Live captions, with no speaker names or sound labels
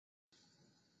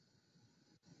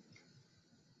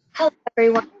Hello,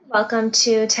 everyone. Welcome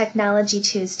to Technology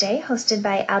Tuesday, hosted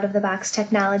by Out of the Box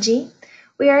Technology.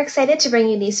 We are excited to bring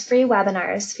you these free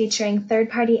webinars featuring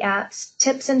third-party apps,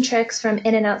 tips and tricks from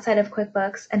in and outside of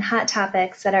QuickBooks, and hot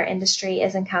topics that our industry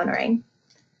is encountering.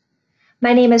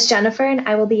 My name is Jennifer, and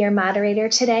I will be your moderator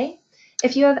today.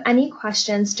 If you have any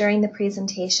questions during the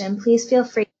presentation, please feel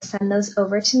free to send those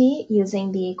over to me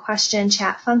using the question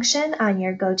chat function on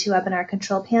your GoToWebinar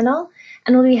control panel,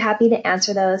 and we'll be happy to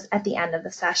answer those at the end of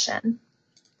the session.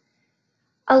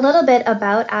 A little bit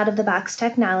about Out of the Box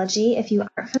Technology, if you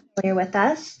aren't familiar with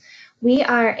us. We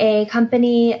are a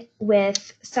company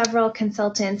with several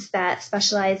consultants that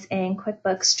specialize in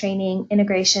QuickBooks training,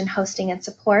 integration, hosting, and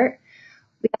support.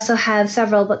 We also have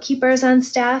several bookkeepers on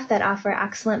staff that offer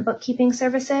excellent bookkeeping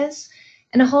services,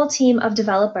 and a whole team of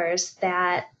developers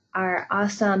that are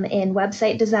awesome in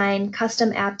website design,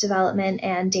 custom app development,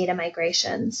 and data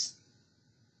migrations.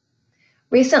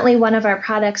 Recently, one of our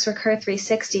products, Recur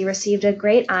 360, received a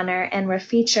great honor and were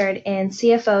featured in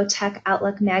CFO Tech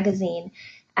Outlook magazine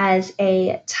as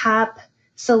a top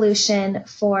solution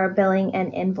for billing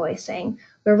and invoicing.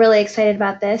 We're really excited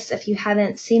about this. If you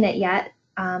haven't seen it yet,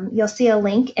 you'll see a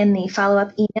link in the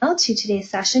follow-up email to today's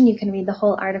session. You can read the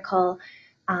whole article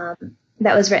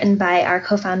that was written by our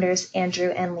co-founders,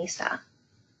 Andrew and Lisa.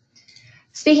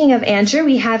 Speaking of Andrew,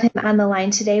 we have him on the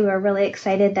line today. We're really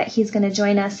excited that he's going to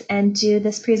join us and do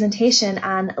this presentation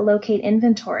on Locate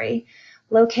Inventory.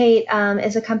 Locate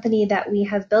is a company that we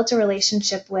have built a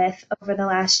relationship with over the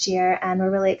last year, and we're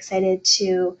really excited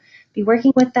to be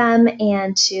working with them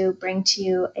and to bring to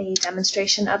you a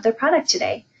demonstration of their product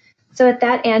today. So with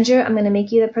that, Andrew, I'm going to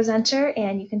make you the presenter,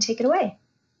 and you can take it away.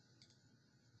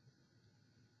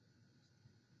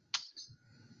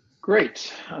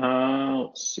 Great.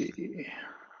 Let's see.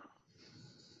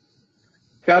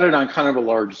 Got it on kind of a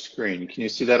large screen. Can you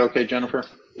see that okay, Jennifer?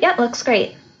 Yep, looks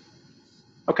great.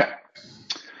 Okay.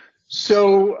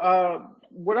 So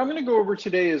what I'm going to go over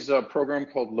today is a program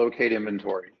called Locate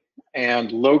Inventory.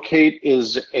 And Locate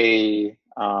is a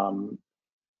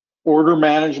order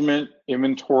management,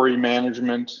 inventory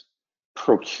management,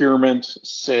 procurement,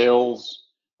 sales,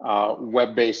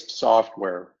 web-based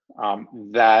software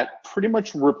that pretty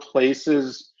much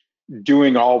replaces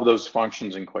doing all of those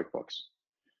functions in QuickBooks.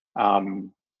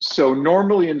 So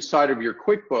normally inside of your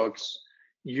QuickBooks,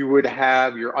 you would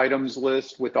have your items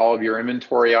list with all of your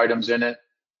inventory items in it.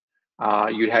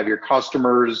 You'd have your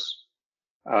customers.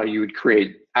 You would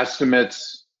create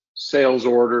estimates, sales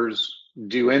orders,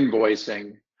 do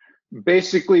invoicing.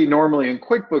 Basically, normally in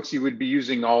QuickBooks, you would be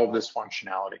using all of this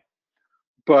functionality.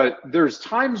 But there's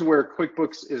times where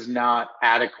QuickBooks is not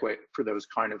adequate for those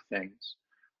kind of things.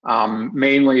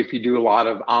 Mainly if you do a lot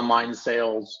of online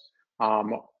sales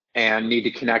and need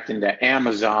to connect into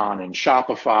Amazon and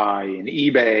Shopify and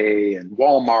eBay and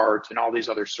Walmart and all these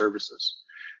other services.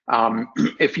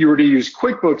 If you were to use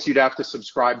QuickBooks, you'd have to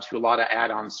subscribe to a lot of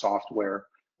add-on software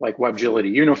like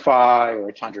WebGility Unify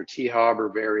or Tundra T-Hub or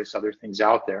various other things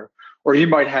out there. Or you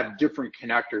might have different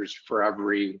connectors for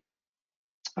every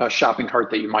shopping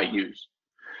cart that you might use.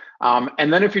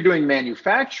 And then if you're doing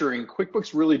manufacturing,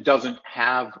 QuickBooks really doesn't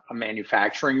have a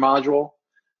manufacturing module.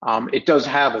 It does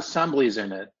have assemblies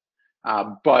in it,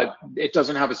 but it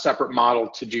doesn't have a separate model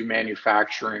to do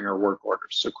manufacturing or work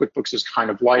orders. So QuickBooks is kind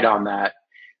of light on that,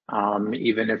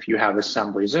 even if you have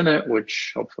assemblies in it,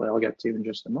 which hopefully I'll get to in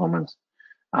just a moment,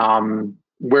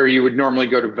 where you would normally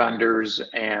go to vendors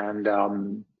and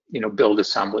build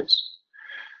assemblies.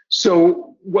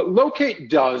 So what Locate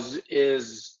does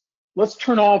is, let's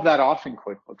turn all of that off in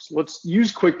QuickBooks. Let's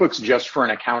use QuickBooks just for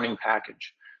an accounting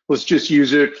package. Let's just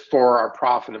use it for our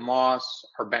profit and loss,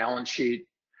 our balance sheet.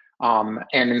 And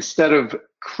instead of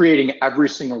creating every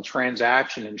single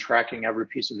transaction and tracking every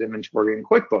piece of inventory in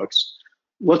QuickBooks,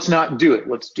 let's not do it.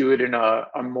 Let's do it in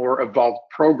a more evolved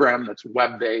program that's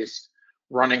web-based,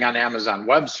 running on Amazon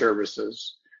Web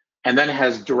Services, and then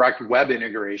has direct web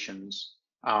integrations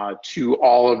to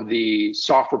all of the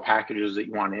software packages that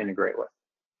you want to integrate with.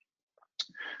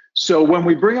 So when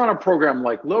we bring on a program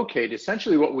like Locate,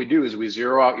 essentially what we do is we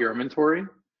zero out your inventory,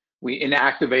 we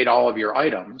inactivate all of your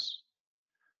items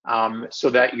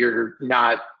so that you're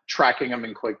not tracking them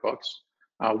in QuickBooks.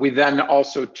 We then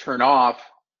also turn off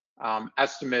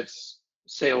estimates,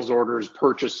 sales orders,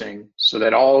 purchasing, so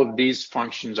that all of these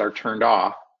functions are turned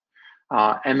off.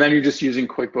 And then you're just using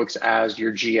QuickBooks as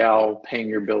your GL, paying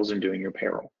your bills and doing your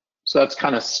payroll. So that's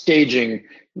kind of staging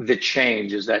the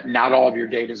change, is that not all of your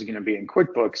data is going to be in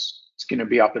QuickBooks. It's going to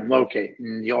be up in Locate,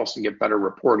 and you also get better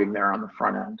reporting there on the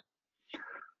front end.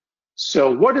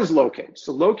 So what is Locate?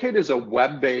 So Locate is a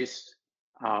web-based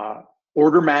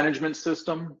order management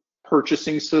system,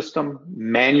 purchasing system,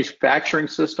 manufacturing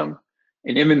system,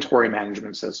 and inventory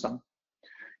management system.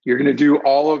 You're going to do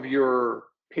all of your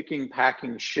picking,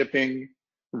 packing, shipping,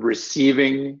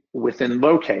 receiving within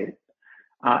Locate.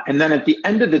 And then at the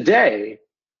end of the day,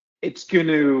 it's going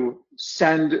to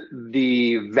send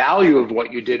the value of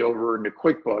what you did over into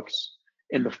QuickBooks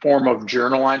in the form of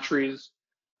journal entries,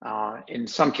 in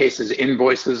some cases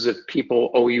invoices if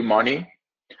people owe you money.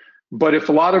 But if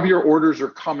a lot of your orders are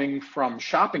coming from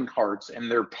shopping carts and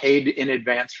they're paid in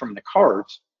advance from the cart,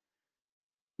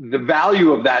 the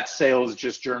value of that sale is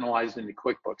just journalized into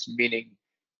QuickBooks, meaning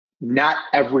not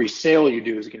every sale you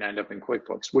do is going to end up in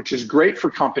QuickBooks, which is great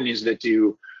for companies that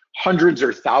do hundreds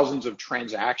or thousands of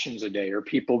transactions a day, or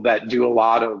people that do a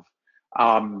lot of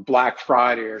Black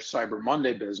Friday or Cyber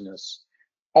Monday business.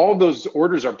 All those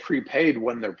orders are prepaid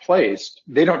when they're placed.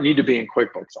 They don't need to be in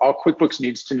QuickBooks. All QuickBooks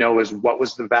needs to know is what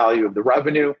was the value of the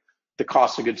revenue, the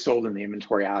cost of goods sold, and the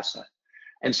inventory asset.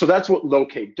 And so that's what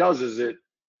Locate does, is it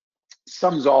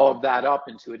sums all of that up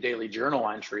into a daily journal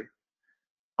entry,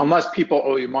 unless people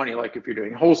owe you money, like if you're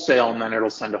doing wholesale, and then it'll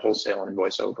send a wholesale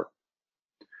invoice over.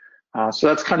 So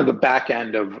that's kind of the back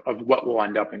end of what will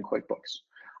end up in QuickBooks.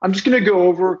 I'm just going to go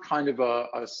over kind of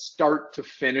a start to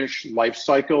finish life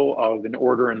cycle of an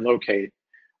order in Locate,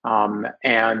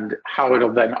 and how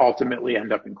it'll then ultimately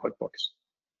end up in QuickBooks.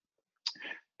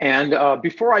 And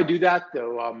before I do that,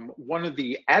 though, one of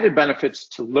the added benefits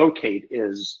to Locate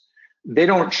is they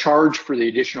don't charge for the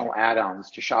additional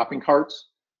add-ons to shopping carts.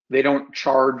 They don't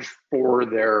charge for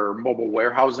their mobile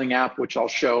warehousing app, which I'll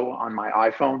show on my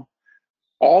iPhone.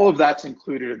 All of that's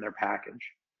included in their package.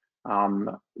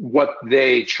 What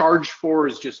they charge for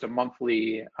is just a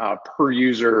monthly per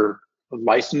user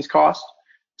license cost.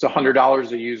 It's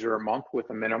 $100 a user a month with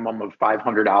a minimum of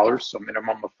 $500, so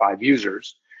minimum of 5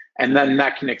 users. And then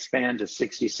that can expand to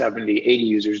 60, 70, 80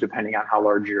 users, depending on how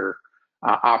large your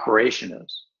operation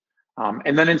is.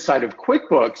 And then inside of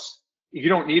QuickBooks, you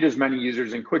don't need as many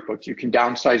users in QuickBooks. You can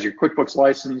downsize your QuickBooks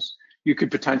license. You could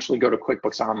potentially go to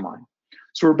QuickBooks Online.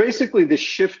 So we're basically the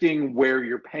shifting where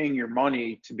you're paying your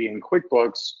money to be in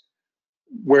QuickBooks,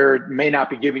 where it may not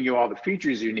be giving you all the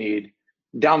features you need,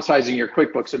 downsizing your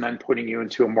QuickBooks and then putting you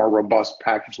into a more robust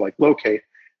package like Locate.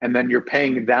 And then you're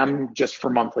paying them just for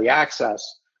monthly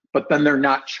access, but then they're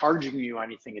not charging you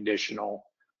anything additional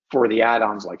for the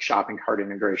add-ons like shopping cart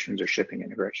integrations or shipping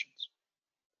integrations.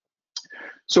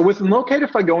 So within Locate,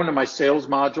 if I go into my sales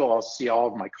module, I'll see all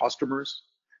of my customers.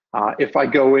 If I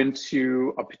go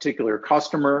into a particular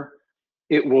customer,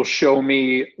 it will show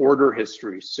me order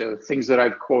history, so things that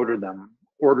I've quoted them,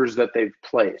 orders that they've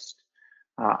placed.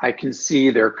 I can see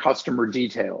their customer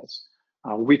details.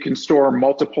 We can store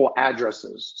multiple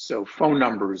addresses, so phone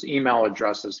numbers, email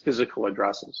addresses, physical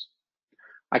addresses.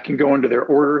 I can go into their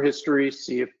order history,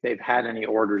 see if they've had any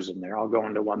orders in there. I'll go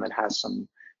into one that has some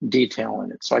detail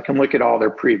in it. So I can look at all their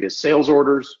previous sales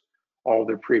orders, all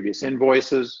their previous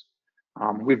invoices.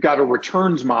 We've got a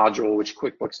returns module, which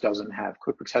QuickBooks doesn't have.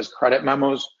 QuickBooks has credit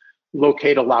memos.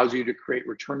 Locate allows you to create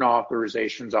return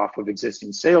authorizations off of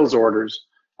existing sales orders.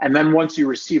 And then once you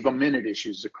receive them in, it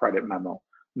issues a credit memo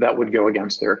that would go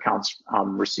against their accounts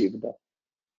receivable.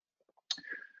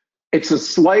 It's a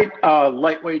slight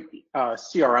lightweight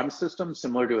CRM system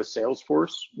similar to a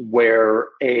Salesforce, where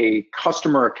a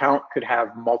customer account could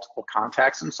have multiple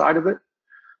contacts inside of it.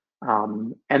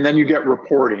 And then you get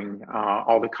reporting,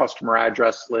 all the customer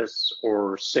address lists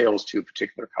or sales to a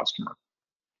particular customer.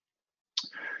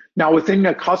 Now within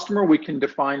a customer, we can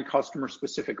define customer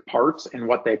specific parts and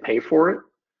what they pay for it.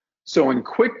 So in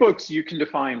QuickBooks, you can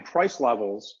define price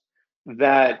levels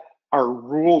that are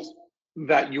rules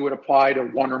that you would apply to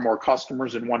one or more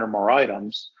customers and one or more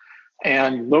items.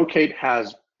 And Locate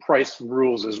has price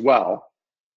rules as well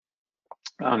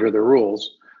under the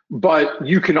rules. But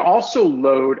you can also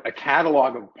load a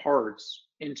catalog of parts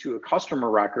into a customer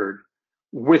record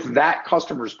with that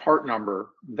customer's part number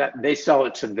that they sell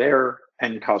it to their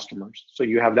end customers. So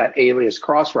you have that alias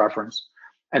cross-reference,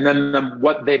 and then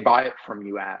what they buy it from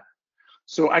you at.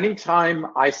 So anytime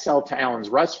I sell to Allen's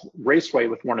Raceway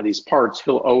with one of these parts,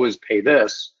 he'll always pay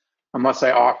this unless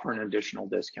I offer an additional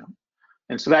discount.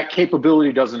 And so that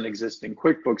capability doesn't exist in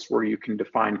QuickBooks, where you can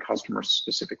define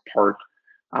customer-specific part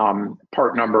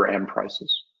number and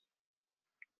prices.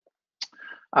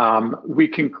 We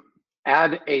can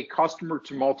add a customer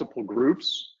to multiple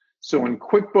groups. So in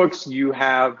QuickBooks, you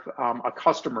have a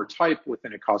customer type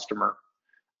within a customer,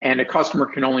 and a customer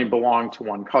can only belong to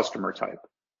one customer type.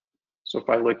 So if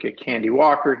I look at Candy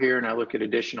Walker here and I look at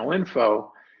additional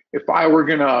info, if I were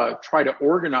gonna try to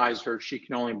organize her, she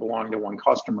can only belong to one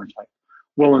customer type.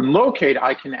 Well, in Locate,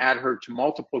 I can add her to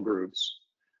multiple groups.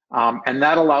 And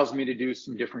that allows me to do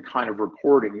some different kind of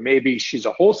reporting. Maybe she's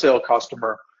a wholesale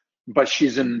customer, but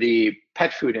she's in the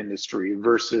pet food industry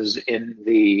versus in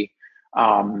the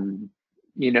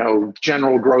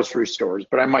general grocery stores.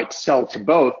 But I might sell to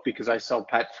both because I sell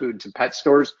pet food to pet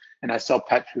stores and I sell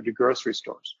pet food to grocery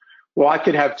stores. Well, I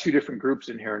could have two different groups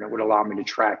in here and it would allow me to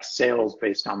track sales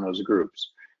based on those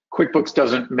groups. QuickBooks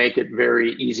doesn't make it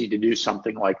very easy to do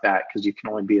something like that because you can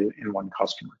only be in one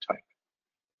customer type.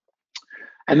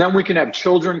 And then we can have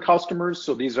children customers.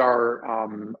 So these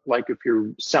are like if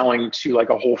you're selling to like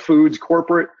a Whole Foods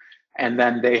corporate, and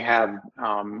then they have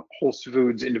Whole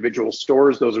Foods individual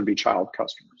stores, those would be child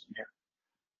customers in here.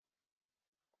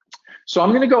 So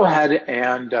I'm gonna go ahead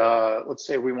and let's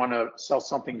say we wanna sell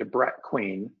something to Brett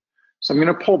Queen. So I'm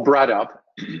gonna pull Brett up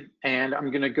and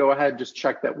I'm gonna go ahead and just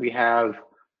check that we have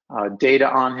data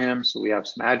on him. So we have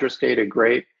some address data,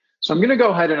 great. So I'm gonna go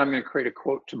ahead and I'm gonna create a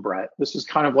quote to Brett. This is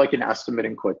kind of like an estimate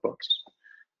in QuickBooks.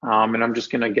 And I'm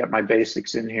just gonna get my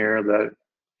basics in here that,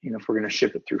 if we're gonna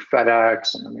ship it through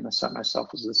FedEx, and I'm gonna set myself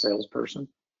as the salesperson.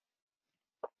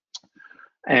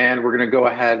 And we're gonna go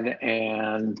ahead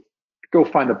and go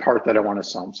find the part that I wanna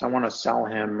sell him. So I wanna sell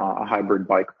him a hybrid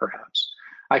bike perhaps.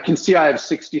 I can see I have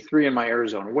 63 in my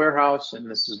Arizona warehouse, and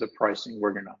this is the pricing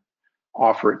we're gonna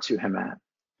offer it to him at.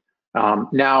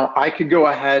 Now I could go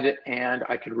ahead and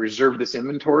I could reserve this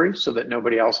inventory so that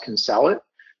nobody else can sell it.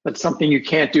 That's something you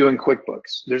can't do in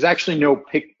QuickBooks. There's actually no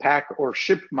pick, pack, or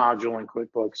ship module in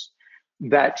QuickBooks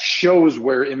that shows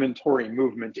where inventory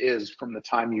movement is from the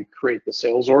time you create the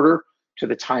sales order to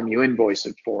the time you invoice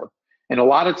it for. And a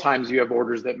lot of times you have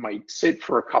orders that might sit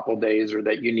for a couple days or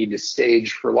that you need to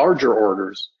stage for larger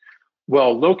orders.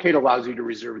 Well, Locate allows you to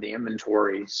reserve the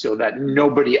inventory so that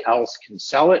nobody else can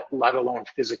sell it, let alone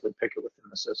physically pick it within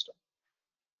the system.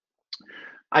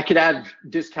 I could add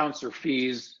discounts or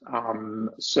fees.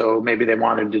 So maybe they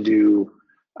wanted to do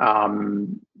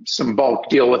some bulk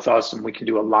deal with us and we can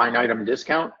do a line item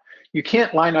discount. You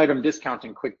can't line item discount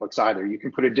in QuickBooks either. You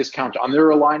can put a discount under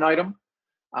a line item,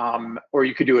 or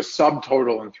you could do a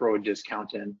subtotal and throw a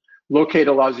discount in. Locate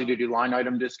allows you to do line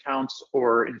item discounts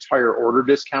or entire order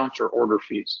discounts or order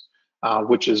fees,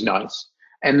 which is nice.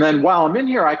 And then while I'm in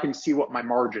here, I can see what my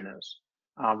margin is,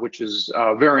 which is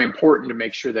very important to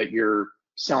make sure that you're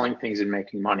selling things and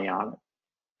making money on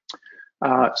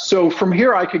it. So from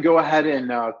here, I could go ahead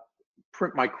and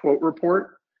print my quote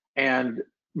report. And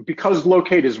because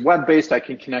Locate is web-based, I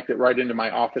can connect it right into my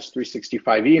Office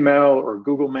 365 email or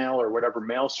Google Mail or whatever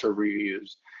mail server you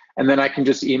use. And then I can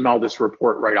just email this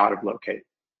report right out of Locate.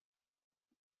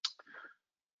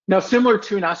 Now, similar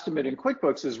to an estimate in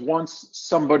QuickBooks is once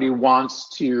somebody wants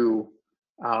to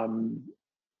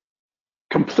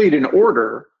complete an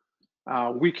order,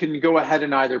 we can go ahead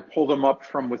and either pull them up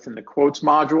from within the quotes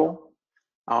module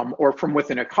or from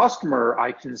within a customer.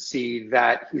 I can see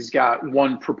that he's got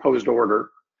one proposed order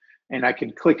and I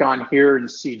can click on here and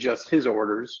see just his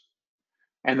orders.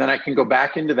 And then I can go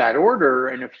back into that order,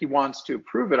 and if he wants to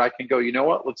approve it, I can go, you know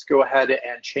what, let's go ahead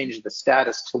and change the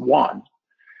status to 1.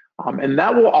 And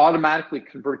that will automatically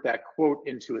convert that quote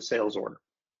into a sales order.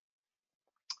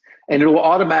 And it will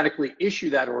automatically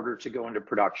issue that order to go into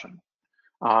production.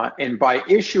 And by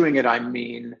issuing it, I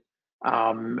mean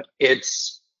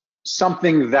it's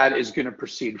something that is going to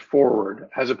proceed forward,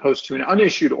 as opposed to an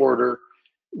unissued order,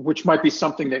 which might be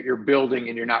something that you're building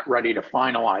and you're not ready to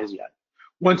finalize yet.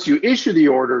 Once you issue the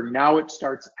order, now it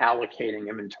starts allocating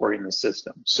inventory in the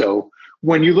system. So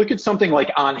when you look at something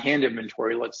like on-hand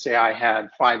inventory, let's say I had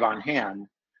 5 on hand,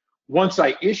 once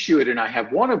I issue it and I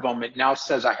have 1 of them, it now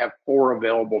says I have 4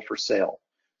 available for sale.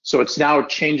 So it's now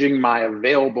changing my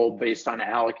available based on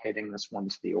allocating this one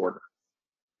to the order.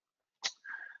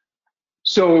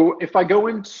 So if I go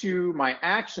into my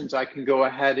actions, I can go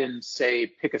ahead and say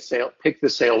pick the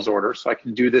sales order. So I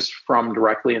can do this from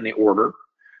directly in the order.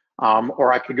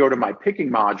 Or I could go to my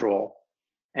picking module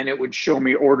and it would show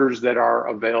me orders that are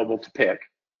available to pick,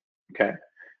 okay?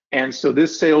 And so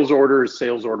this sales order is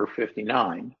sales order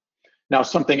 59. Now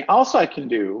something else I can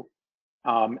do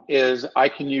is I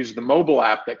can use the mobile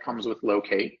app that comes with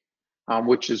Locate,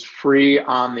 which is free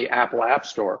on the Apple App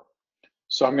Store.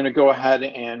 So I'm gonna go ahead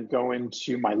and go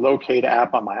into my Locate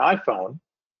app on my iPhone,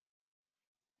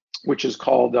 which is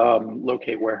called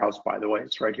Locate Warehouse, by the way,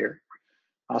 it's right here.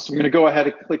 So I'm going to go ahead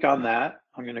and click on that.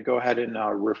 I'm going to go ahead and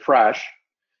refresh.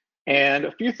 And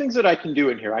a few things that I can do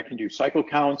in here. I can do cycle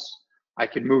counts. I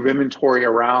can move inventory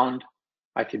around.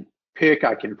 I can pick,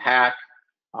 I can pack.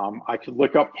 I could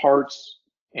look up parts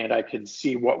and I can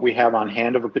see what we have on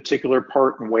hand of a particular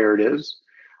part and where it is.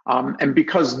 And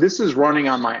because this is running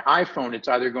on my iPhone, it's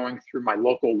either going through my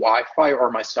local Wi-Fi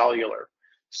or my cellular.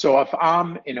 So if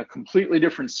I'm in a completely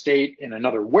different state in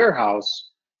another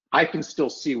warehouse, I can still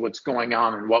see what's going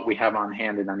on and what we have on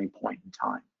hand at any point in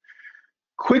time.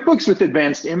 QuickBooks with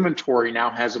Advanced Inventory now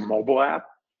has a mobile app,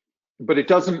 but it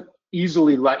doesn't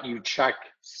easily let you check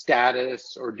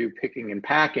status or do picking and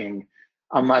packing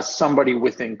unless somebody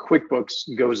within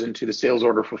QuickBooks goes into the sales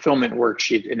order fulfillment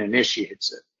worksheet and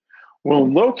initiates it. Well,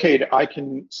 in Locate, I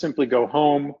can simply go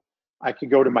home, I could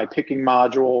go to my picking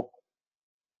module,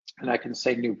 and I can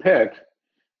say new pick,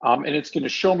 and it's going to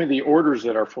show me the orders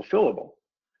that are fulfillable.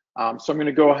 So I'm going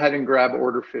to go ahead and grab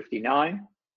order 59,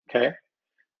 okay?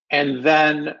 And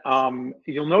then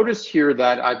you'll notice here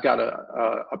that I've got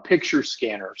a picture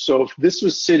scanner. So if this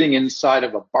was sitting inside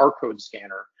of a barcode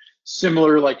scanner,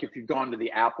 similar like if you've gone to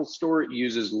the Apple store, it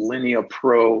uses Linea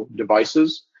Pro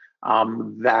devices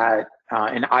that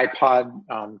an iPod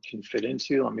can fit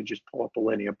into. Let me just pull up a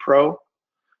Linea Pro.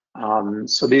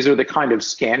 So these are the kind of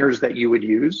scanners that you would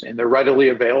use, and they're readily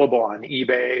available on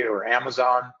eBay or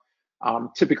Amazon.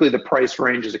 Typically the price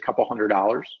range is a couple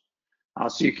 $100.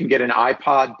 So you can get an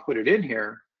iPod, put it in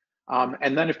here,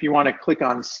 and then if you want to click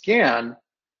on scan,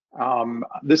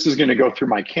 this is going to go through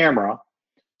my camera.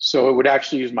 So it would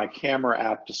actually use my camera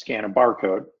app to scan a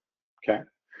barcode, okay?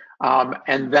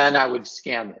 And then I would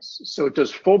scan this. So it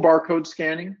does full barcode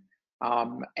scanning,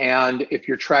 and if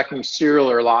you're tracking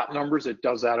serial or lot numbers, it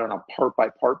does that on a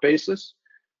part-by-part basis,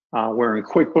 where in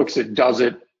QuickBooks it does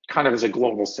it kind of as a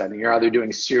global setting. You're either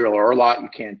doing serial or lot, you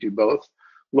can't do both.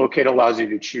 Locate allows you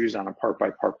to choose on a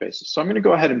part-by-part basis. So I'm going to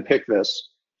go ahead and pick this,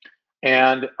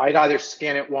 and I'd either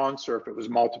scan it once, or if it was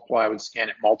multiple, I would scan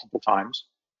it multiple times.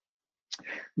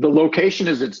 The location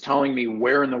is it's telling me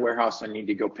where in the warehouse I need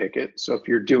to go pick it. So if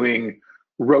you're doing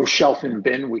row, shelf, and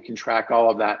bin, we can track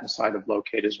all of that inside of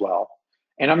Locate as well.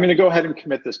 And I'm going to go ahead and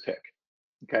commit this pick,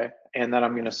 okay? And then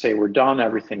I'm going to say we're done,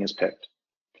 everything is picked.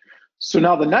 So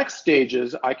now the next stage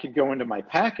is I could go into my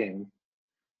packing,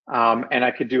 and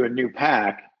I could do a new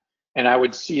pack, and I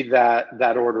would see that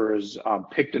that order is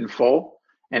picked in full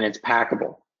and it's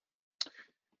packable.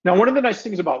 Now, one of the nice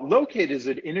things about Locate is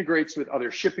it integrates with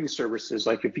other shipping services,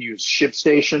 like if you use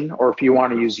ShipStation or if you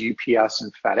want to use UPS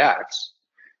and FedEx.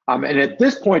 And at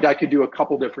this point, I could do a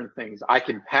couple different things. I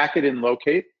can pack it in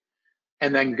Locate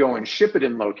and then go and ship it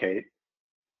in Locate,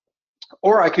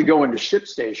 or I could go into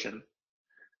ShipStation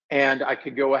and I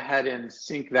could go ahead and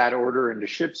sync that order into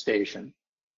ShipStation.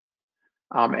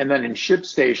 And then in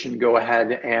ShipStation, go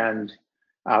ahead and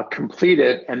complete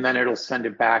it, and then it'll send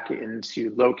it back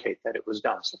into Locate that it was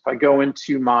done. So if I go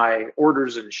into my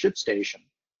orders in ShipStation,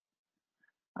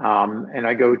 and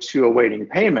I go to awaiting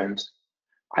payment,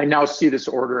 I now see this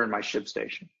order in my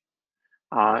ShipStation.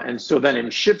 And so then in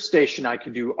ShipStation, I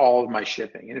can do all of my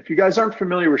shipping. And if you guys aren't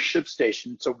familiar with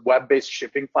ShipStation, it's a web-based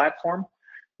shipping platform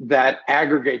that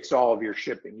aggregates all of your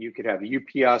shipping. You could have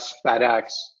UPS,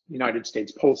 FedEx, United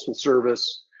States Postal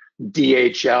Service,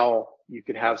 DHL, you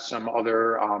could have some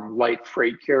other light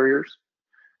freight carriers.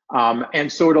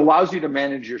 And so it allows you to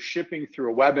manage your shipping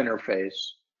through a web interface,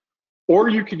 or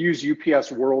you could use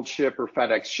UPS World Ship or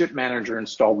FedEx Ship Manager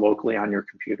installed locally on your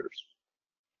computers.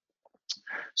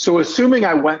 So assuming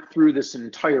I went through this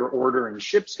entire order in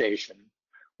ShipStation,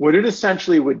 what it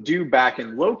essentially would do back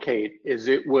in Locate is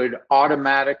it would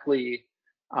automatically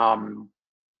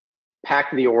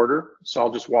pack the order. So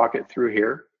I'll just walk it through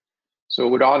here. So it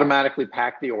would automatically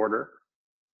pack the order.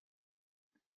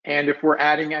 And if we're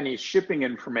adding any shipping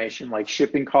information like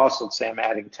shipping costs, let's say I'm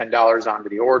adding $10 onto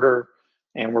the order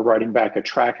and we're writing back a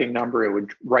tracking number, it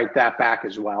would write that back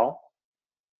as well.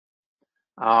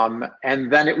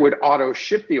 And then it would auto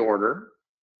ship the order.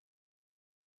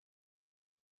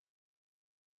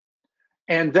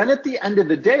 And then at the end of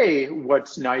the day,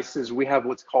 what's nice is we have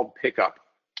what's called pickup.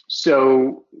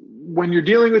 So when you're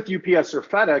dealing with UPS or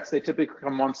FedEx, they typically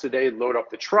come once a day, load up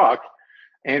the truck,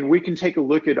 and we can take a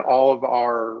look at all of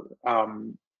our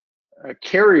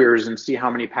carriers and see how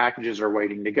many packages are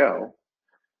waiting to go.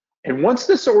 And once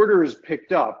this order is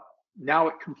picked up, now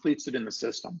it completes it in the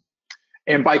system.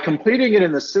 And by completing it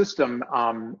in the system,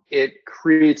 it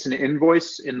creates an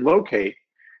invoice in Locate.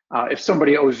 If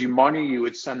somebody owes you money, you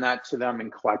would send that to them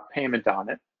and collect payment on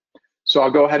it. So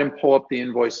I'll go ahead and pull up the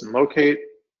invoice in Locate.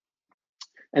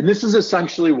 And this is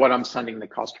essentially what I'm sending the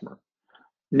customer.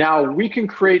 Now we can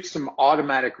create some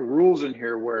automatic rules in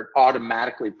here where it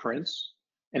automatically prints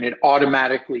and it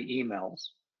automatically emails.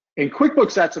 In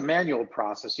QuickBooks, that's a manual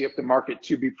process. You have to mark it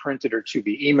to be printed or to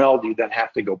be emailed. You then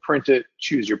have to go print it,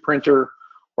 choose your printer,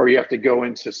 or you have to go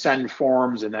into send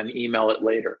forms and then email it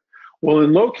later. Well,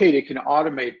 in Locate, it can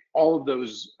automate all of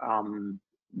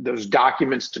those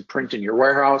documents to print in your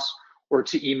warehouse or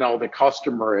to email the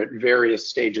customer at various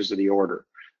stages of the order.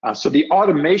 So the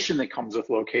automation that comes with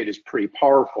Locate is pretty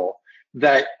powerful,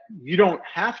 that you don't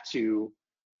have to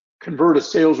convert a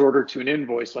sales order to an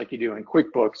invoice like you do in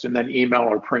QuickBooks and then email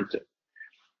or print it.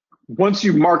 Once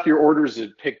you mark your orders as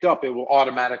picked up, it will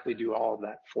automatically do all of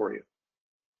that for you.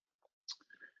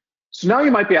 So now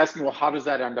you might be asking, well, how does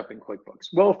that end up in QuickBooks?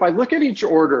 Well, if I look at each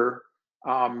order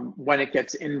when it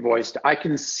gets invoiced, I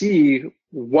can see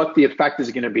what the effect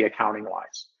is going to be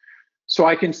accounting-wise. So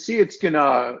I can see it's going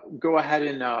to go ahead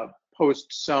and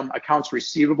post some accounts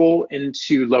receivable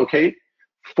into Locate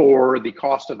for the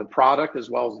cost of the product as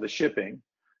well as the shipping.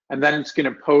 And then it's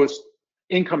going to post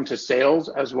income to sales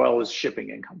as well as shipping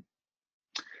income.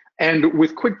 And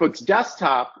with QuickBooks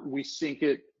Desktop, we sync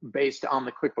it based on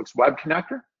the QuickBooks Web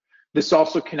Connector. This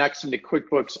also connects into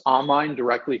QuickBooks Online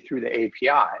directly through the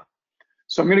API.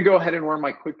 So I'm going to go ahead and run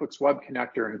my QuickBooks Web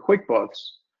Connector in QuickBooks,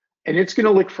 and it's going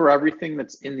to look for everything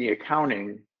that's in the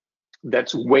accounting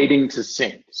that's waiting to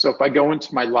sync. So if I go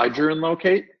into my ledger and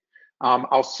Locate,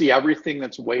 I'll see everything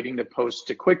that's waiting to post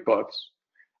to QuickBooks.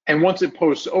 And once it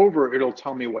posts over, it'll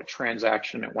tell me what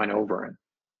transaction it went over in.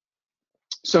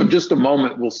 So in just a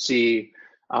moment, we'll see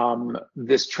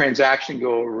this transaction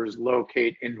go over as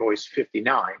Locate invoice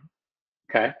 59,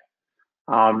 okay?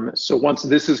 So once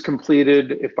this is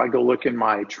completed, if I go look in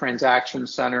my transaction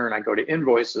center and I go to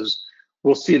invoices,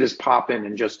 we'll see this pop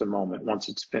in just a moment once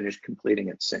it's finished completing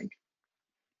its sync.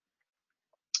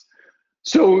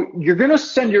 So you're gonna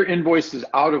send your invoices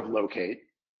out of Locate,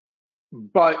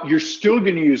 but you're still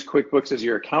gonna use QuickBooks as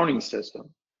your accounting system,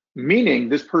 meaning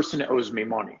this person owes me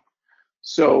money.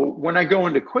 So when I go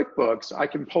into QuickBooks, I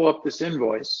can pull up this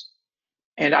invoice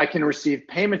and I can receive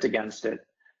payment against it,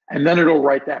 and then it'll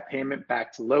write that payment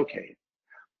back to Locate.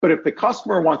 But if the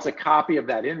customer wants a copy of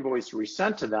that invoice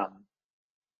resent to them,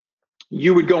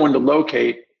 you would go into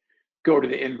Locate, go to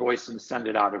the invoice and send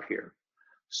it out of here.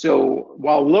 So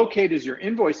while Locate is your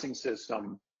invoicing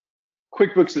system,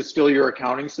 QuickBooks is still your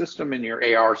accounting system and your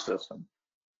AR system.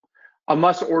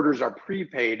 Unless orders are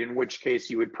prepaid, in which case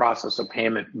you would process a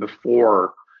payment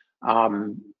before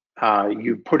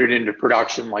you put it into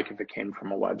production, like if it came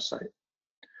from a website.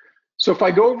 So if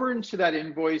I go over into that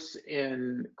invoice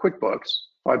in QuickBooks,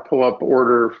 if I pull up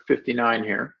order 59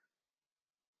 here,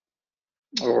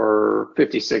 or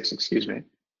 56, excuse me,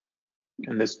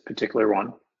 in this particular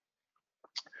one,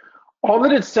 all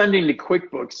that it's sending to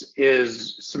QuickBooks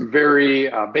is some very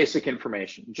basic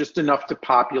information, just enough to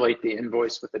populate the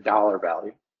invoice with a dollar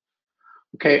value.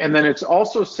 Okay, and then it's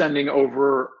also sending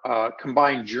over a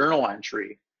combined journal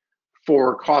entry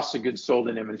for cost of goods sold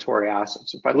and inventory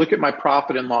assets. If I look at my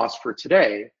profit and loss for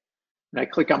today, and I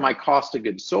click on my cost of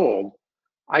goods sold,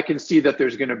 I can see that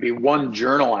there's gonna be one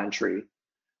journal entry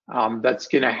that's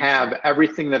gonna have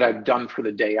everything that I've done for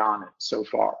the day on it so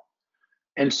far.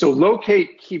 And so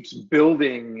Locate keeps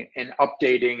building and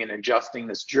updating and adjusting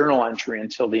this journal entry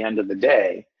until the end of the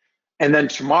day. And then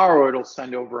tomorrow it'll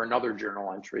send over another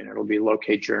journal entry, and it'll be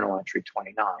Locate journal entry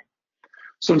 29.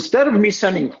 So instead of me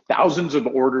sending thousands of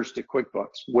orders to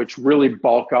QuickBooks, which really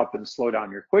bulk up and slow down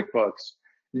your QuickBooks,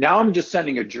 now I'm just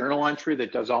sending a journal entry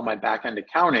that does all my back-end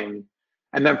accounting.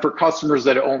 And then for customers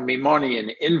that owe me money, an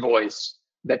invoice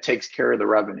that takes care of the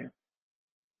revenue.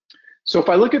 So if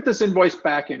I look at this invoice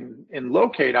back in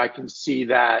Locate, I can see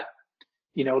that,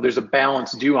 you know, there's a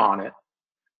balance due on it.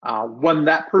 When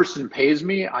that person pays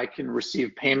me, I can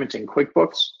receive payment in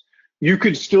QuickBooks. You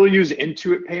could still use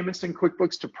Intuit payments in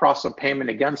QuickBooks to process a payment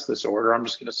against this order. I'm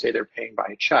just going to say they're paying by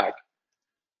a check.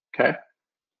 Okay.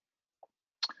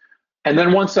 And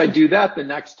then once I do that, the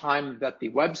next time that the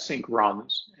web sync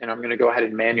runs, and I'm going to go ahead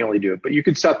and manually do it, but you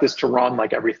could set this to run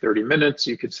like every 30 minutes.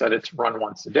 You could set it to run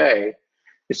once a day.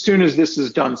 As soon as this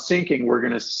is done syncing, we're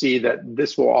going to see that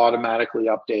this will automatically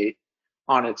update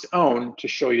on its own to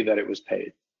show you that it was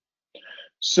paid.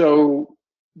 So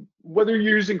whether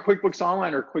you're using QuickBooks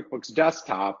Online or QuickBooks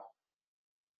Desktop,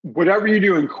 whatever you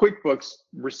do in QuickBooks,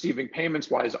 receiving payments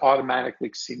wise automatically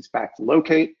syncs back to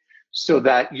Locate, so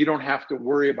that you don't have to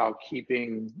worry about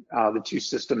keeping the two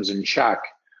systems in check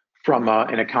from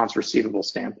an accounts receivable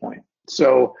standpoint.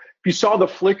 So if you saw the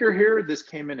flicker here, this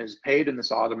came in as paid, and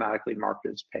this automatically marked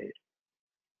as paid.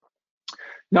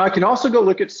 Now I can also go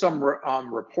look at some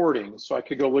reporting. So I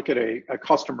could go look at a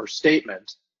customer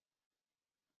statement,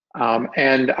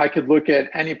 and I could look at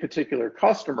any particular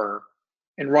customer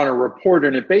and run a report,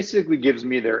 and it basically gives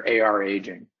me their AR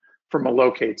aging from a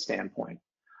Locate standpoint.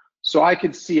 So I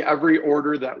could see every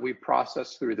order that we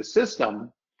process through the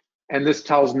system, and this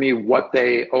tells me what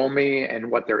they owe me and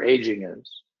what their aging is.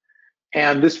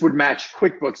 And this would match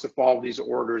QuickBooks if all of these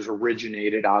orders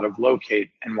originated out of Locate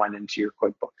and went into your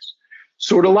QuickBooks.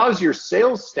 So it allows your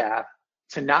sales staff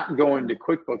to not go into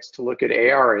QuickBooks to look at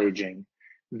AR aging,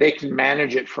 they can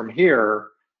manage it from here,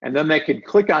 and then they could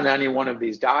click on any one of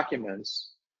these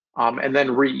documents and then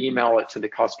re-email it to the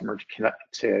customer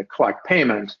to collect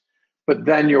payment. But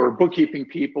then your bookkeeping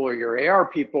people or your AR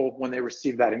people, when they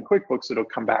receive that in QuickBooks, it'll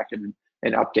come back and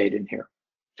update in here.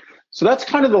 So that's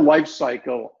kind of the life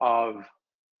cycle of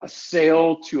a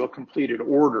sale to a completed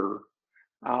order,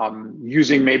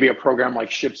 using maybe a program like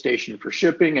ShipStation for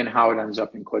shipping and how it ends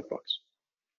up in QuickBooks.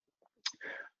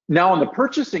 Now on the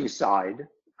purchasing side,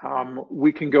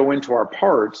 we can go into our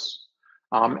parts,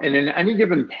 and in any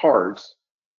given part,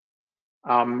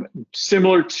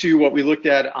 similar to what we looked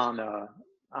at on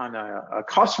a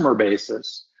customer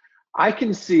basis, I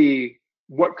can see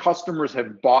what customers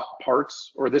have bought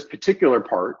parts or this particular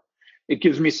part. It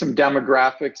gives me some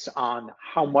demographics on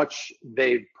how much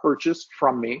they've purchased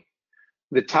from me,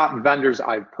 the top vendors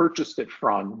I've purchased it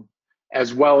from,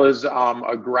 as well as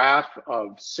a graph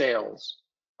of sales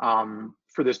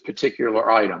for this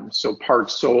particular item. So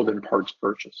parts sold and parts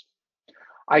purchased.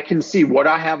 I can see what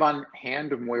I have on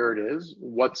hand and where it is,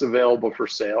 what's available for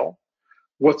sale,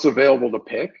 what's available to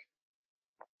pick,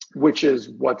 which is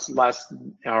what's less,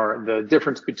 or the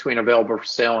difference between available for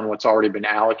sale and what's already been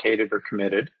allocated or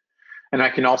committed. And I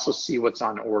can also see what's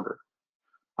on order.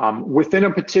 Within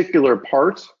a particular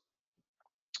part,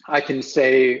 I can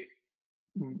say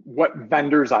what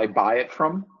vendors I buy it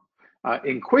from.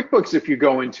 In QuickBooks, if you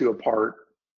go into a part,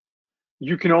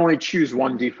 you can only choose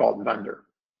one default vendor.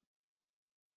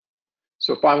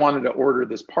 So if I wanted to order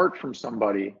this part from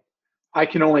somebody, I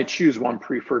can only choose one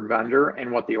preferred vendor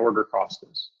and what the order cost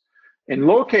is. In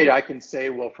Locate, I can say,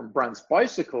 well, from Brent's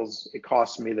Bicycles, it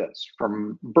costs me this.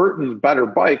 From Burton's Better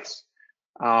Bikes,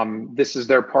 this is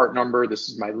their part number, this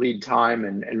is my lead time,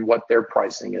 and what their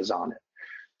pricing is on it.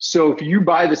 So if you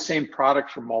buy the same product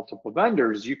from multiple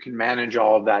vendors, you can manage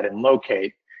all of that in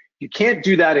Locate. You can't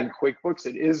do that in QuickBooks.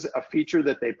 It is a feature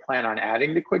that they plan on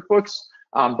adding to QuickBooks,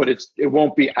 but it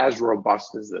won't be as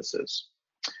robust as this is.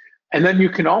 And then you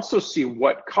can also see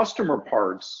what customer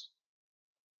parts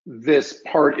this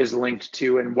part is linked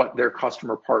to and what their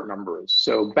customer part number is.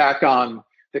 So back on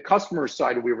the customer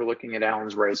side, we were looking at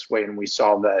Allen's Raceway, and we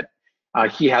saw that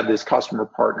he had this customer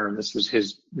partner, and this was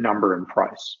his number and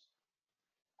price.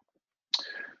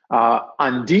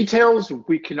 On details,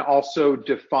 we can also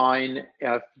define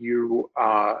if you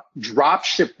drop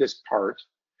ship this part,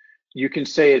 you can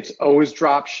say it's always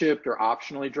drop shipped or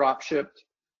optionally drop shipped,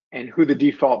 and who the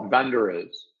default vendor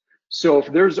is. So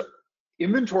if there's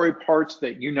inventory parts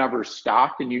that you never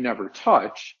stock and you never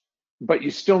touch, but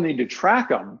you still need to track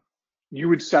them, you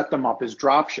would set them up as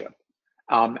drop ship.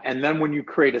 And then when you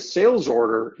create a sales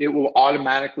order, it will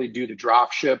automatically do the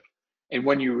drop ship. And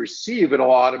when you receive,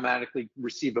 it'll automatically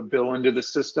receive a bill into the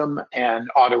system and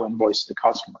auto invoice the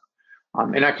customer.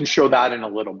 And I can show that in a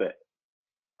little bit.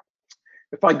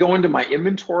 If I go into my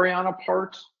inventory on a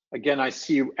part, again, I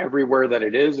see everywhere that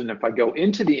it is. And if I go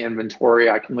into the inventory,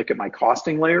 I can look at my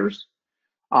costing layers.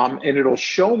 And it'll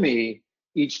show me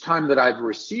each time that I've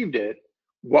received it,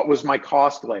 what was my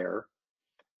cost layer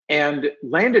and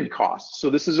landed costs. So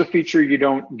this is a feature you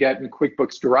don't get in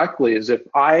QuickBooks directly, is if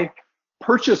I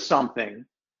purchase something,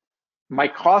 my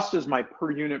cost is my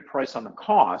per unit price on the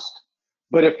cost.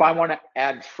 But if I want to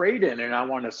add freight in and I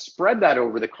want to spread that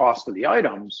over the cost of the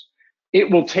items, it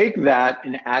will take that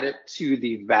and add it to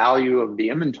the value of the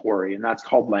inventory, and that's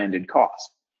called landed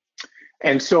cost.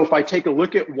 And so if I take a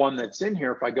look at one that's in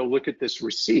here, if I go look at this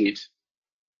receipt,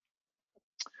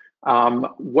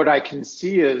 what I can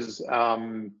see is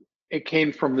it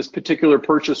came from this particular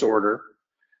purchase order.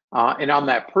 And on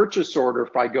that purchase order,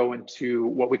 if I go into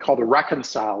what we call the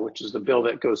reconcile, which is the bill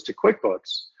that goes to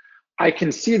QuickBooks, I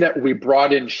can see that we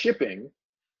brought in shipping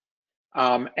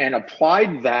and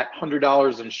applied that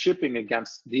 $100 in shipping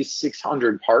against these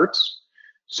 600 parts.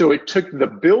 So it took the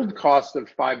build cost of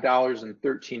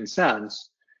 $5.13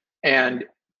 and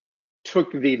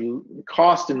took the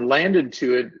cost and landed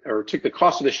to it, or took the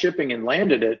cost of the shipping and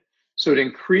landed it. So it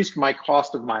increased my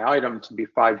cost of my item to be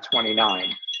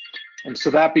 $5.29. And so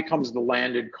that becomes the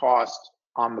landed cost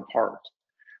on the part.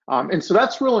 And so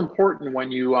that's real important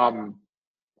when you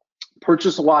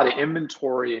purchase a lot of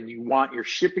inventory and you want your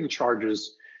shipping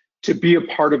charges to be a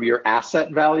part of your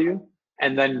asset value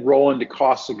and then roll into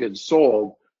cost of goods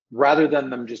sold, rather than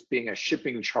them just being a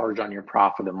shipping charge on your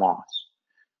profit and loss.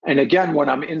 And again, when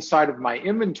I'm inside of my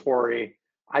inventory,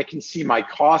 I can see my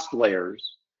cost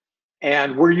layers,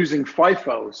 and we're using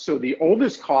FIFO. So the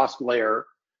oldest cost layer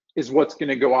is what's going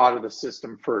to go out of the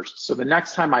system first. So the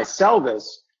next time I sell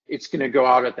this, it's going to go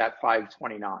out at that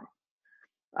 $5.29.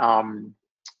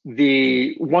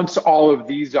 Once all of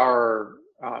these are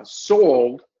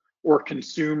sold or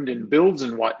consumed in builds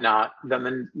and whatnot,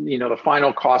 then the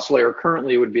final cost layer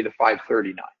currently would be the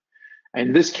 539.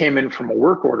 And this came in from a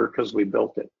work order because we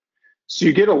built it. So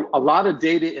you get a lot of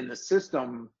data in the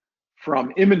system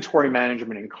from inventory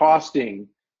management and costing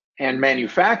and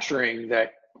manufacturing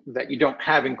that you don't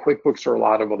have in QuickBooks or a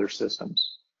lot of other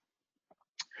systems.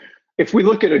 If we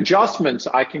look at adjustments,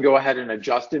 I can go ahead and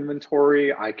adjust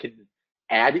inventory. I can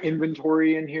add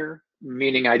inventory in here,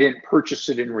 meaning I didn't purchase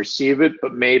it and receive it,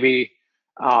 but maybe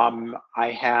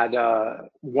I had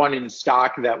one in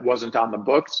stock that wasn't on the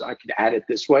books. I could add it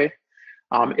this way.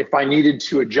 If I needed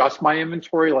to adjust my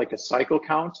inventory, like a cycle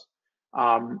count,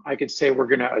 I could say we're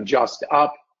going to adjust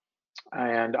up,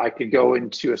 and I could go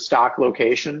into a stock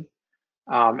location,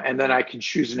 and then I can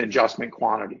choose an adjustment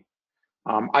quantity.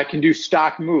 I can do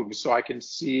stock moves, so I can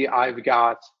see I've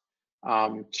got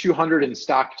 200 in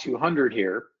stock 200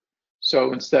 here.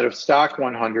 So instead of stock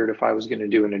 100, if I was going to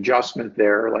do an adjustment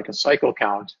there, like a cycle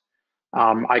count,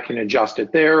 I can adjust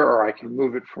it there, or I can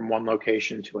move it from one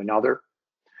location to another.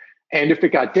 And if it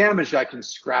got damaged, I can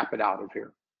scrap it out of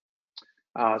here.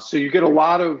 So you get a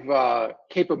lot of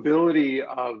capability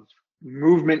of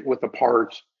movement with a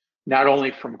part, not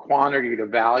only from quantity to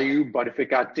value, but if it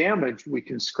got damaged, we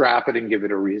can scrap it and give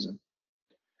it a reason.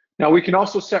 Now we can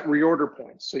also set reorder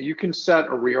points. So you can set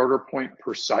a reorder point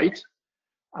per site.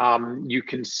 You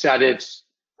can set it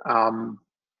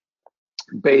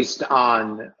based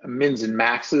on mins and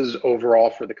maxes overall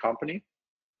for the company.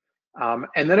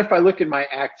 And then if I look at my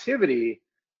activity,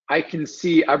 I can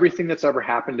see everything that's ever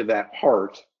happened to that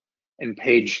part and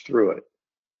page through it.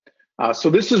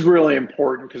 So this is really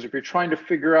important, because if you're trying to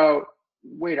figure out,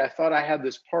 wait, I thought I had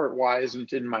this part, why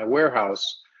isn't it in my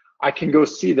warehouse? I can go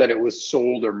see that it was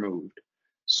sold or moved.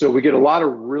 So we get a lot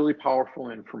of really powerful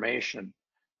information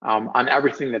on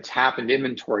everything that's happened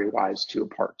inventory-wise to a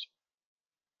part.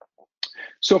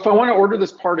 So if I want to order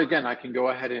this part again, I can go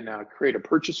ahead and create a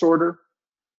purchase order.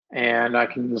 And I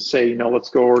can say, let's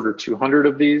go order 200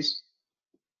 of these.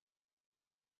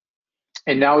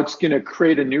 And now it's going to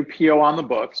create a new PO on the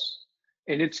books,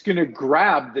 and it's going to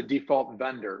grab the default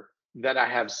vendor that I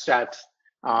have set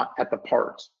at the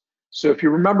part. So if you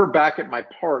remember back at my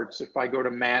parts, if I go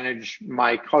to manage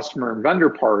my customer and vendor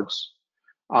parts,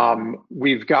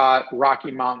 we've got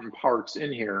Rocky Mountain Parts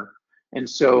in here. And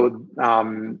so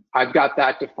I've got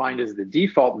that defined as the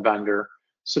default vendor.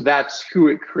 So that's who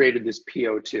it created this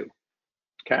PO to,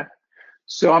 okay?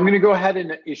 So I'm gonna go ahead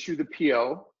and issue the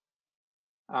PO,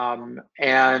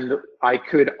 and I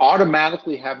could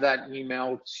automatically have that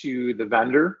email to the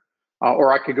vendor,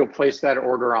 or I could go place that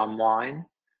order online,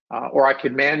 or I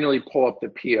could manually pull up the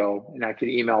PO and I could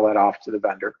email that off to the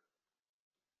vendor.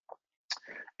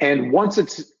 And once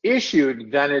it's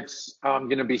issued, then it's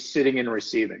gonna be sitting in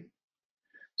receiving.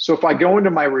 So if I go into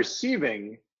my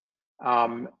receiving,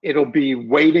 it'll be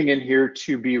waiting in here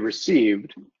to be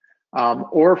received.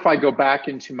 Or if I go back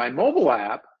into my mobile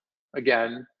app,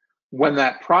 again, when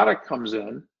that product comes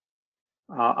in,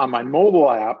 on my mobile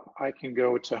app, I can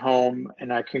go to home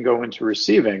and I can go into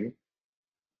receiving,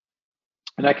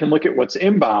 and I can look at what's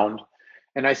inbound,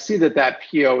 and I see that that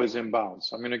PO is inbound.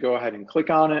 So I'm gonna go ahead and click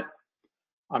on it.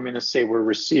 I'm gonna say we're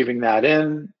receiving that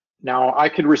in. Now I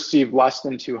could receive less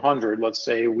than 200. Let's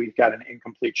say we've got an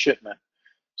incomplete shipment.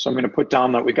 So I'm going to put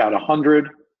down that we got 100.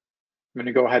 I'm going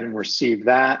to go ahead and receive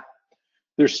that.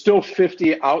 There's still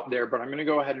 50 out there, but I'm going to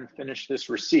go ahead and finish this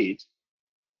receipt,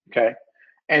 okay?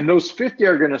 And those 50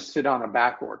 are going to sit on a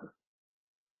back order.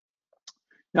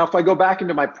 Now, if I go back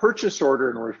into my purchase order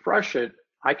and refresh it,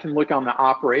 I can look on the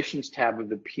operations tab of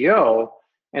the PO,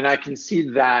 and I can see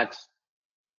that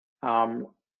a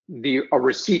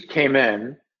receipt came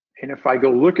in. And if I go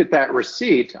look at that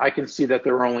receipt, I can see that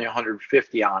there were only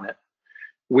 150 on it.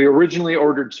 We originally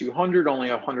ordered 200, only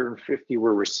 150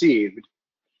 were received.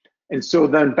 And so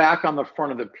then back on the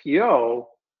front of the PO,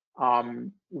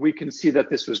 we can see that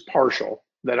this was partial,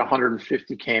 that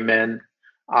 150 came in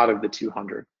out of the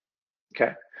 200,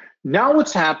 okay? Now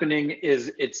what's happening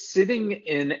is it's sitting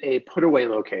in a put away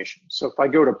location. So if I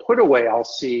go to put away, I'll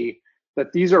see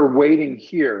that these are waiting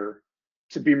here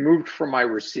to be moved from my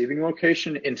receiving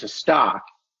location into stock.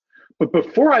 But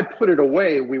before I put it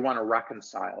away, we want to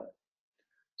reconcile it.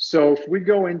 So if we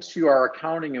go into our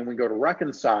accounting and we go to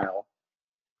reconcile,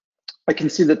 I can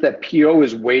see that that PO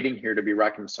is waiting here to be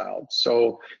reconciled.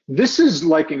 So this is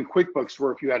like in QuickBooks,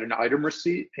 where if you had an item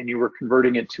receipt and you were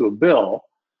converting it to a bill,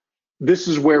 this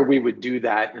is where we would do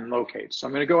that and locate. So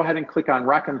I'm going to go ahead and click on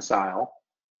reconcile.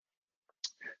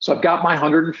 So I've got my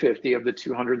 150 of the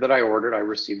 200 that I ordered. I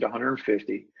received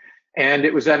 150, and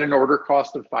it was at an order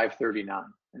cost of $539,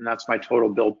 and that's my total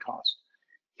build cost.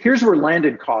 Here's where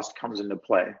landed cost comes into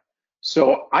play.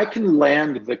 So I can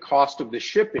land the cost of the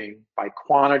shipping by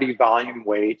quantity, volume,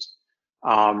 weight,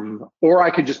 or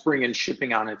I could just bring in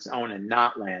shipping on its own and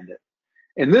not land it.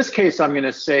 In this case, I'm going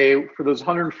to say for those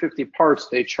 150 parts,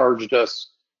 they charged us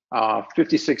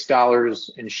 $56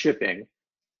 in shipping.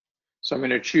 So I'm going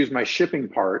to choose my shipping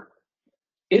part.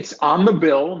 It's on the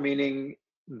bill, meaning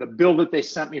the bill that they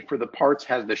sent me for the parts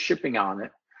has the shipping on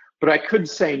it. But I could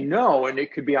say no, and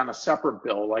it could be on a separate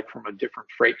bill, like from a different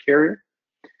freight carrier.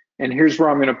 And here's where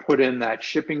I'm going to put in that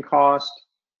shipping cost.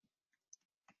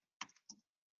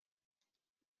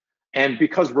 And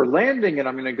because we're landing it,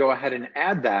 I'm going to go ahead and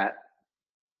add that.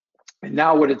 And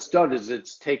now what it's done is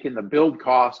it's taken the build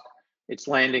cost, it's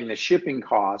landing the shipping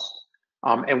cost.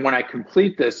 And when I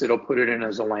complete this, it'll put it in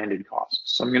as a landed cost.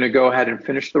 So I'm going to go ahead and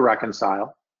finish the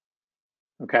reconcile.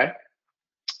 Okay.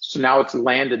 So now it's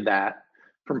landed that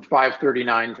from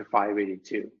 539 to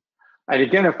 582. And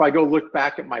again, if I go look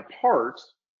back at my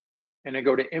parts and I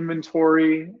go to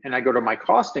inventory and I go to my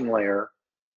costing layer,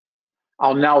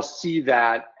 I'll now see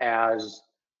that as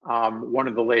one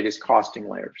of the latest costing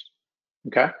layers.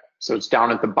 Okay. So it's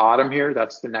down at the bottom here.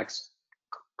 That's the next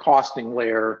costing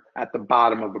layer at the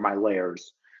bottom of my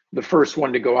layers. The first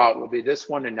one to go out will be this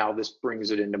one, and now this brings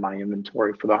it into my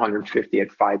inventory for the 150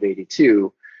 at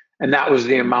 582, and that was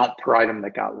the amount per item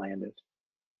that got landed.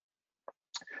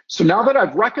 So now that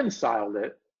I've reconciled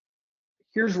it,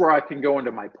 here's where I can go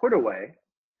into my put away,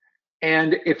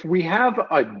 and if we have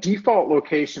a default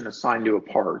location assigned to a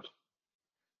part,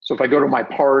 so if I go to my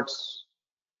parts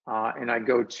and I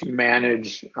go to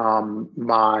manage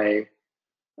my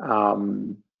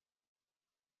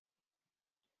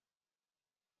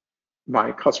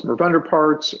customer vendor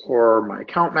parts or my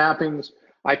account mappings,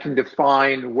 I can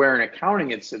define where in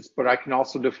accounting it sits, but I can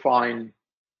also define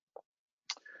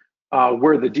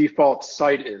where the default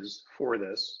site is for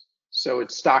this. So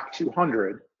it's stock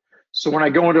 200. So when I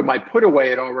go into my put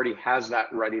away, it already has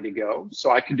that ready to go.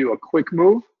 So I can do a quick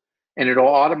move and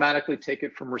it'll automatically take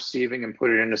it from receiving and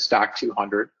put it into stock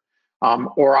 200.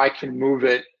 Or I can move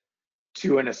it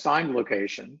to an assigned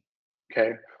location,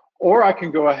 okay? Or I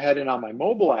can go ahead and on my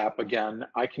mobile app again,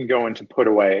 I can go into put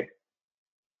away.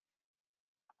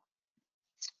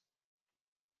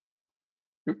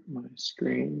 Oop, my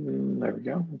screen, there we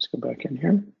go. Let's go back in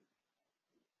here.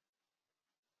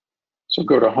 So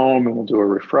go to home and we'll do a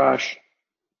refresh.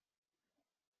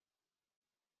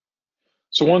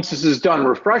 So once this is done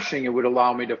refreshing, it would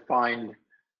allow me to find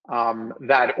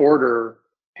that order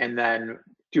and then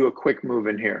do a quick move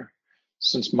in here.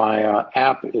 Since my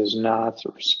app is not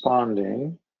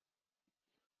responding,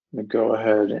 I'm gonna go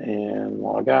ahead and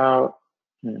log out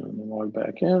and log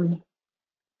back in.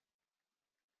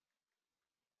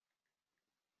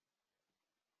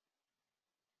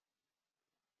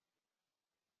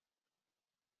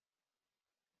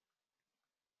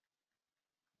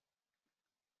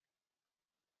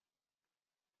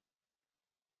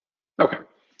 Okay,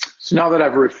 so now that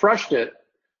I've refreshed it,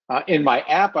 in my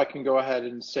app, I can go ahead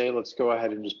and say, let's go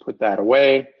ahead and just put that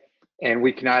away. And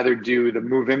we can either do the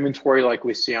move inventory like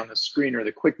we see on the screen or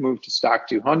the quick move to stock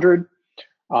 200,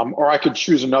 or I could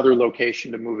choose another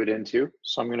location to move it into.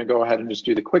 So I'm gonna go ahead and just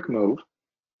do the quick move.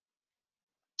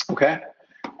 Okay,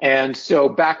 and so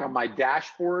back on my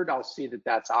dashboard, I'll see that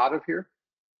that's out of here.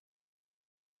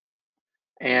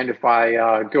 And if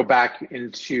I go back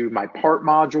into my part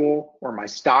module or my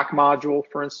stock module,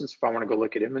 for instance, if I wanna go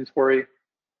look at inventory,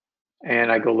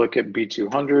 and I go look at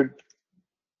B200.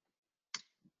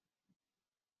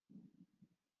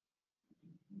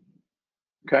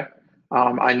 Okay,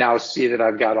 I now see that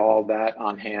I've got all that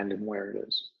on hand and where it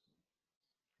is.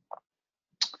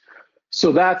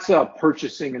 So that's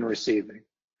purchasing and receiving.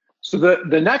 So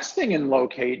the next thing in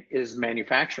Locate is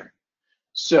manufacturing.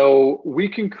 So we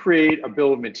can create a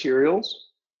bill of materials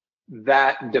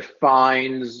that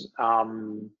defines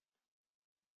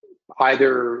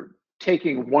either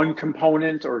taking one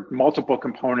component or multiple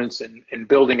components and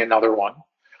building another one,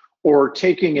 or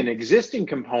taking an existing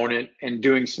component and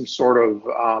doing some sort of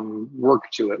work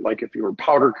to it, like if you were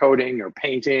powder coating or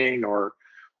painting or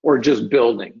just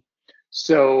building.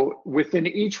 So within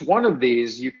each one of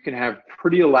these, you can have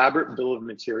pretty elaborate bill of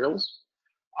materials,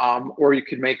 or you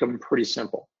could make them pretty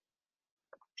simple.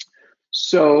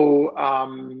 So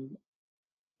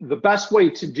the best way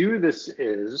to do this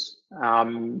is,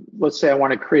 let's say I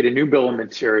want to create a new bill of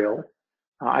material.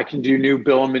 I can do new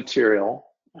bill of material,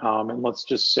 and let's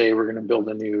just say we're going to build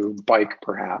a new bike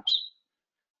perhaps.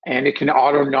 And it can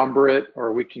auto number it,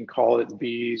 or we can call it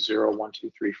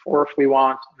B01234 if we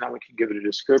want. And then we can give it a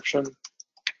description,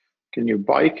 a new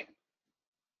bike,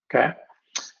 okay?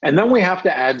 And then we have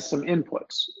to add some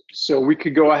inputs. So we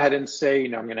could go ahead and say,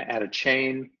 I'm going to add a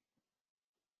chain.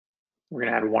 We're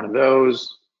going to add one of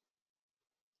those.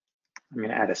 I'm going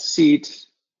to add a seat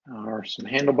or some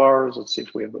handlebars. Let's see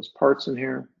if we have those parts in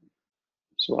here.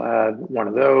 So we'll add one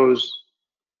of those.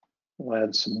 We'll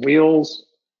add some wheels,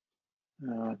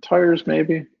 tires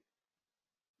maybe.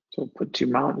 So we'll put 2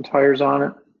 mountain tires on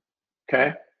it.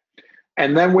 Okay.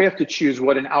 And then we have to choose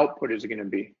what an output is going to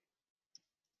be.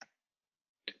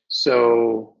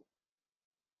 So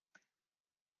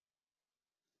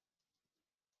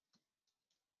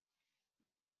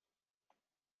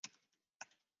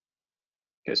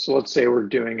okay, so let's say we're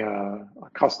doing a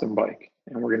custom bike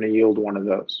and we're going to yield one of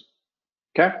those.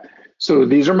 Okay, so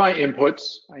these are my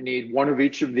inputs. I need one of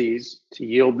each of these to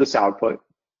yield this output.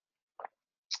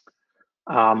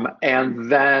 And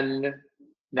then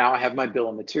now I have my bill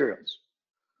of materials.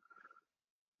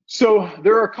 So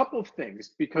there are a couple of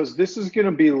things, because this is going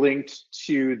to be linked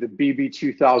to the BB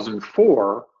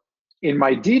 2004. In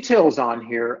my details on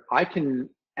here, I can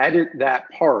edit that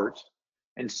part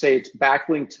and say it's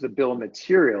backlinked to the bill of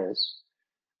materials.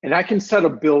 And I can set a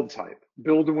build type,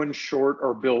 build when short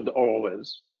or build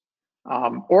always.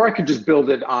 Or I could just build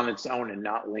it on its own and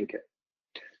not link it.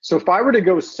 So if I were to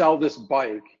go sell this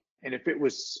bike, and if it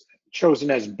was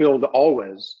chosen as build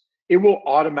always, it will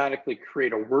automatically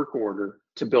create a work order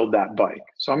to build that bike.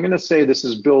 So I'm going to say this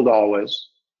is build always.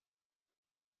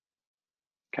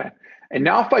 Okay. And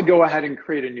now if I go ahead and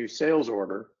create a new sales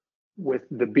order with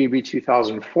the BB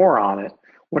 2004 on it,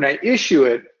 when I issue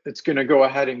it, it's going to go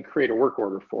ahead and create a work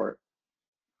order for it.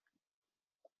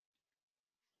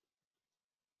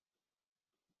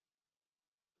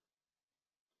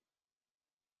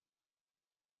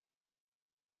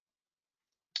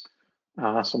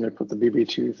 So I'm going to put the BB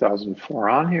 2004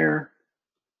 on here.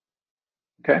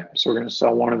 Okay, so we're going to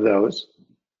sell one of those.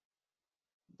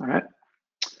 All right.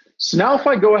 So now if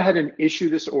I go ahead and issue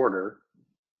this order,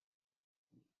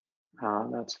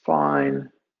 that's fine.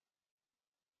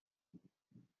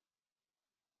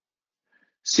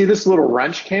 See this little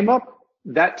wrench came up?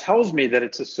 That tells me that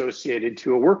it's associated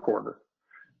to a work order.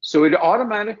 So it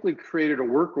automatically created a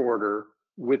work order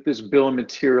with this bill of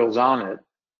materials on it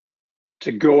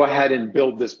to go ahead and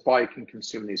build this bike and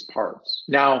consume these parts.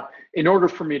 Now, in order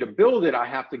for me to build it, I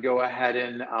have to go ahead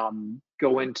and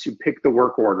go into pick the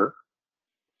work order.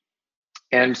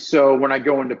 And so when I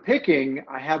go into picking,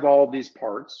 I have all these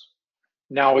parts.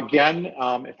 Now, again,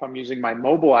 if I'm using my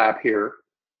mobile app here,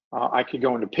 I could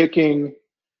go into picking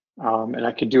and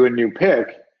I could do a new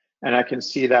pick, and I can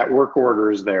see that work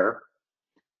order is there.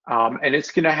 And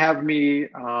it's going to have me,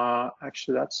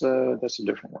 actually, that's a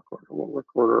different work order. What work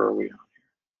order are we on?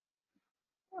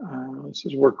 This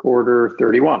is work order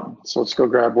 31. So let's go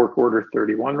grab work order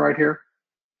 31 right here.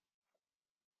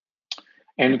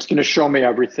 And it's going to show me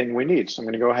everything we need. So I'm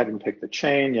going to go ahead and pick the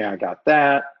chain. Yeah, I got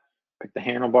that. Pick the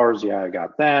handlebars. Yeah, I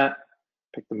got that.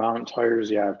 Pick the mountain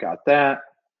tires. Yeah, I've got that.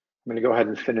 I'm going to go ahead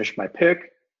and finish my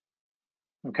pick.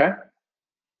 Okay.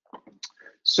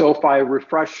 So if I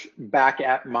refresh back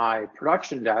at my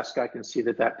production desk, I can see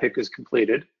that that pick is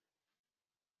completed.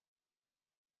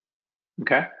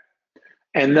 Okay.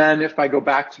 And then if I go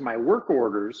back to my work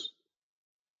orders,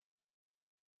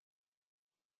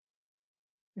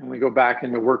 and we go back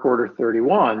into work order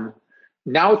 31,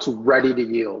 now it's ready to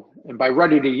yield. And by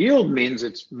ready to yield means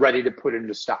it's ready to put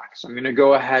into stock. So I'm going to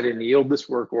go ahead and yield this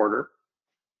work order.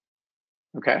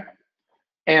 Okay.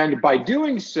 And by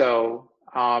doing so,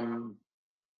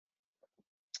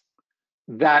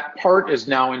 that part is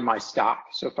now in my stock.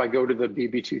 So if I go to the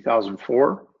BB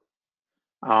 2004,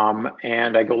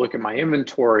 and I go look at my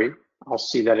inventory, I'll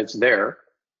see that it's there.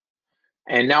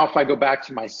 And now if I go back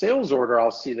to my sales order, I'll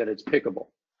see that it's pickable.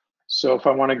 So if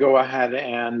I want to go ahead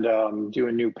and do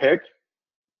a new pick,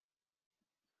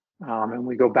 and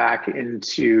we go back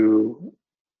into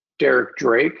Derek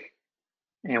Drake,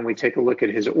 and we take a look at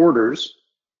his orders.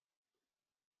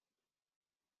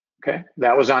 Okay,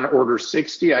 that was on order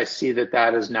 60. I see that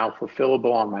that is now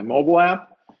fulfillable on my mobile app.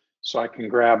 So I can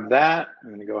grab that. I'm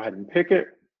going to go ahead and pick it.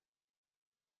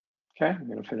 Okay, I'm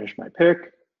going to finish my pick.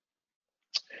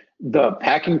 The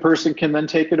packing person can then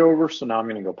take it over. So now I'm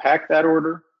going to go pack that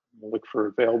order. Look for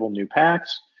available new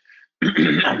packs.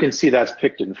 I can see that's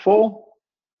picked in full.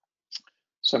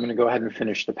 So I'm going to go ahead and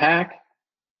finish the pack.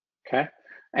 Okay,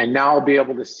 and now I'll be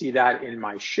able to see that in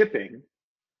my shipping.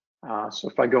 So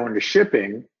if I go into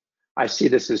shipping, I see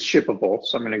this is shippable.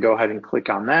 So I'm going to go ahead and click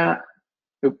on that.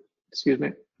 Oops, excuse me.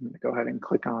 I'm going to go ahead and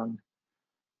click on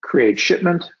create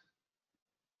shipment.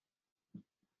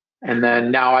 And then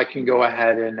now I can go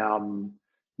ahead and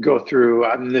go through,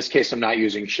 in this case, I'm not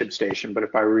using ShipStation, but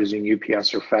if I were using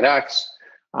UPS or FedEx,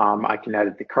 I can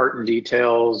edit the carton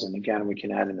details. And again, we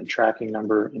can add in the tracking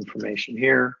number information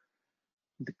here.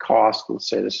 The cost, let's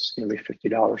say this is going to be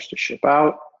 $50 to ship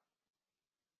out.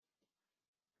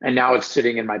 And now it's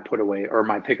sitting in my put away or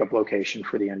my pickup location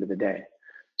for the end of the day.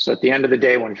 So at the end of the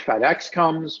day, when FedEx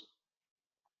comes,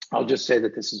 I'll just say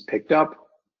that this is picked up.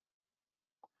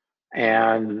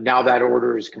 And now that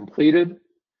order is completed.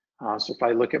 So if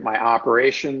I look at my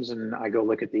operations and I go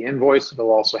look at the invoice,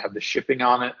 it'll also have the shipping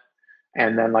on it.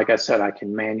 And then, like I said, I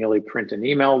can manually print and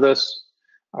email this,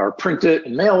 or print it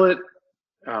and mail it,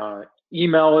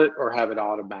 email it, or have it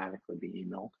automatically be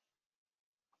emailed.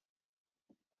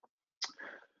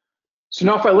 So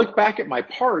now if I look back at my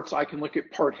parts, I can look at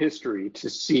part history to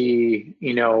see,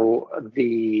 you know,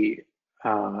 the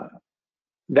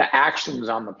actions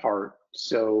on the part.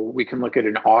 So we can look at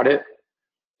an audit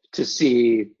to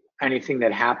see anything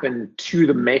that happened to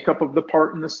the makeup of the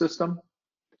part in the system.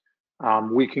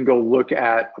 We can go look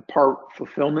at a part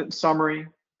fulfillment summary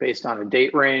based on a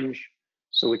date range.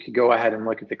 So we could go ahead and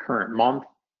look at the current month.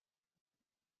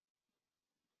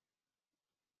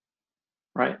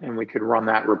 Right, and we could run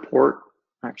that report.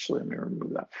 Actually, let me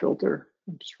remove that filter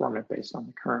and just run it based on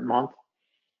the current month.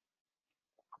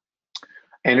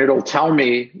 And it'll tell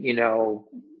me, you know,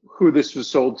 who this was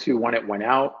sold to when it went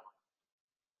out.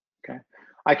 Okay,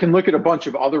 I can look at a bunch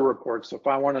of other reports. So if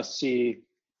I want to see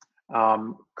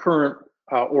current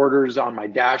orders on my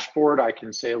dashboard, I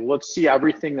can say, let's see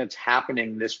everything that's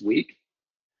happening this week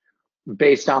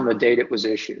based on the date it was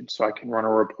issued. So I can run a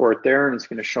report there, and it's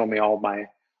going to show me all my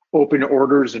open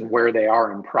orders and where they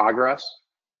are in progress,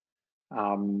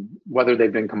 whether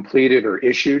they've been completed or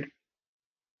issued.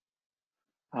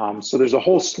 So there's a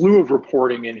whole slew of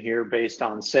reporting in here based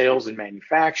on sales and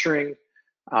manufacturing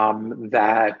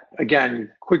that, again,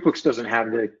 QuickBooks doesn't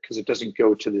have it because it doesn't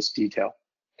go to this detail.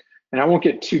 And I won't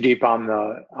get too deep on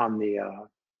the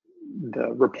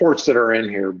reports that are in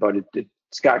here, but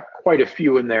it's got quite a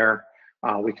few in there.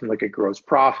 We can look at gross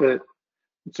profit.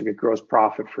 Let's look at gross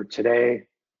profit for today.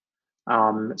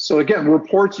 So again,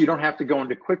 reports you don't have to go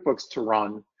into QuickBooks to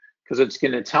run, because it's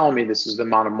going to tell me this is the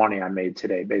amount of money I made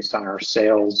today based on our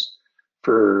sales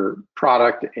for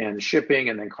product and shipping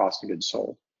and then cost of goods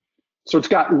sold. So it's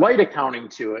got light accounting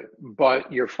to it,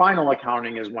 but your final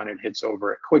accounting is when it hits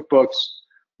over at QuickBooks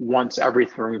once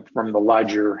everything from the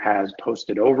ledger has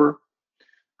posted over,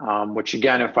 which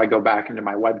again, if I go back into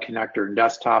my web connector and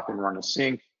desktop and run a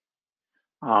sync,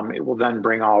 it will then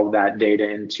bring all of that data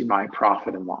into my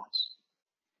profit and loss.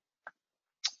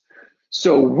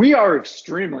 So we are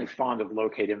extremely fond of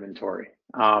Locate Inventory.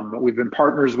 We've been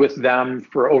partners with them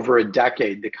for over a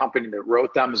decade. The company that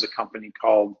wrote them is a company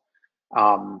called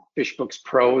FishBooks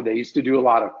Pro. They used to do a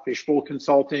lot of fishbowl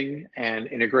consulting and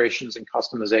integrations and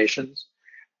customizations.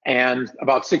 And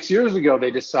about 6 years ago,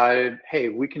 they decided, hey,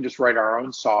 we can just write our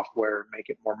own software, make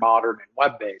it more modern and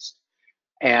web-based.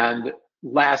 And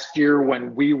last year,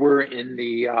 when we were in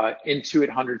the Intuit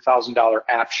 $100,000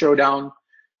 app showdown,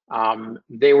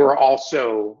 they were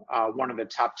also one of the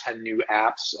top 10 new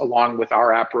apps, along with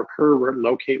our app Recur, where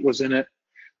Locate was in it.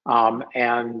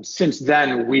 And since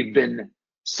then, we've been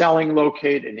selling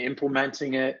Locate and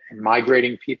implementing it and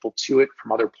migrating people to it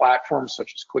from other platforms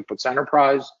such as QuickBooks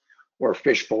Enterprise or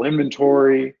Fishbowl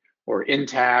Inventory or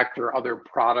Intact or other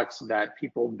products that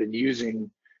people have been using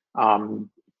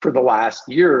for the last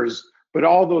years. But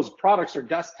all those products are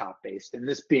desktop based, and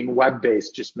this being web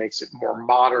based just makes it more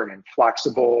modern and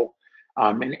flexible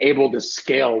and able to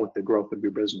scale with the growth of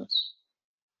your business.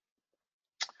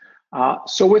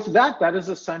 So with that, that is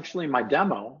essentially my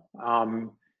demo.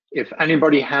 If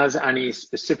anybody has any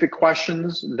specific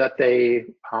questions that they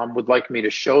would like me to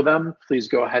show them, please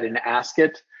go ahead and ask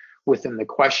it within the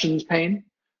questions pane,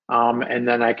 and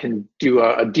then I can do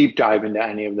a deep dive into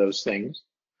any of those things.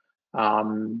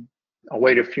 I'll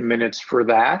wait a few minutes for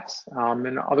that.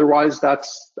 And otherwise,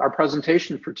 that's our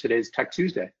presentation for today's Tech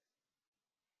Tuesday.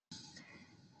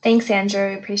 Thanks, Andrew.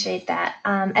 I appreciate that.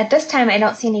 At this time, I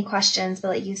don't see any questions, but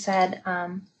like you said,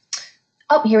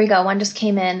 oh, here we go. One just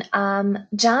came in.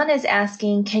 John is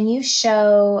asking, can you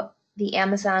show the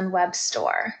Amazon web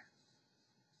store?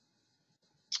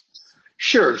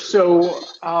 Sure. So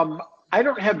I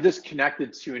don't have this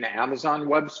connected to an Amazon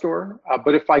web store,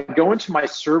 but if I go into my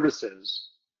services,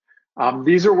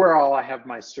 these are where all I have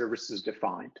my services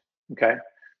defined, okay?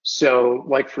 So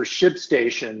like for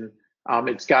ShipStation,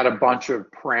 it's got a bunch of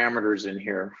parameters in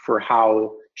here for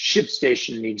how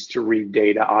ShipStation needs to read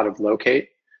data out of Locate.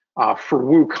 For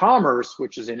WooCommerce,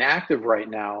 which is inactive right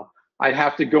now, I'd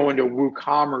have to go into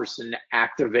WooCommerce and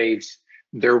activate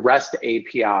their REST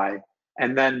API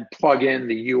and then plug in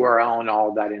the URL and all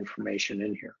of that information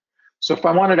in here. So if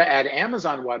I wanted to add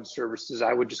Amazon Web Services,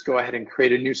 I would just go ahead and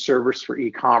create a new service for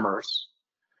e-commerce.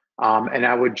 And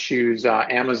I would choose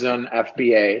Amazon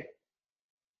FBA.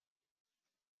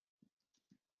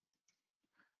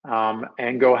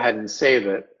 And go ahead and save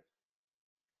it.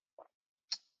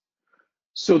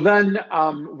 So then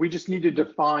we just need to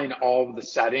define all of the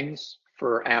settings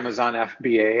for Amazon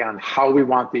FBA on how we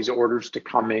want these orders to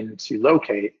come in to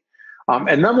locate.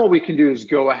 And then what we can do is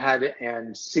go ahead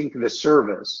and sync the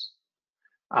service.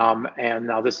 And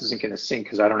now this isn't going to sync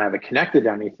because I don't have it connected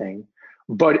to anything,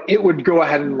 but it would go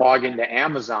ahead and log into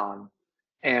Amazon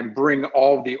and bring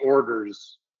all the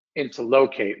orders into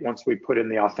locate once we put in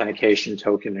the authentication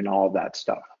token and all of that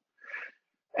stuff.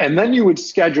 And then you would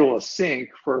schedule a sync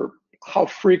for how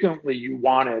frequently you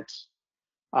want it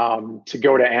to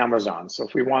go to Amazon. So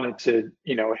if we wanted to,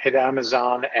 hit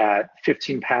Amazon at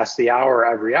 15 past the hour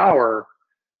every hour,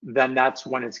 then that's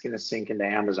when it's going to sync into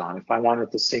Amazon. If I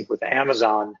wanted to sync with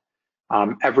Amazon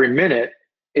every minute,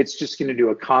 it's just going to do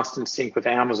a constant sync with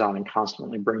Amazon and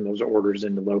constantly bring those orders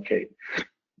into locate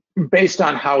based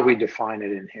on how we define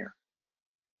it in here.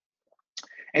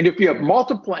 And if you have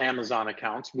multiple Amazon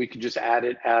accounts, we could just add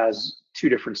it as two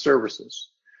different services.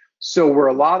 So where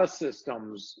a lot of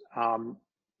systems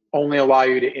only allow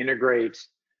you to integrate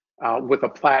with a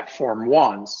platform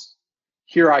once,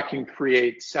 here I can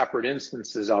create separate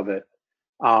instances of it.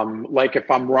 Like if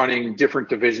I'm running different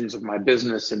divisions of my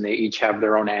business and they each have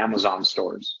their own Amazon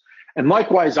stores. And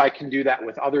likewise, I can do that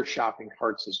with other shopping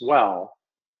carts as well.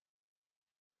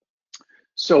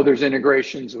 So there's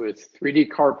integrations with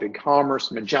 3D Cart,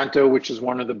 BigCommerce, Magento, which is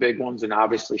one of the big ones, and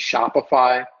obviously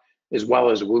Shopify, as well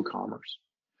as WooCommerce.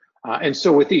 And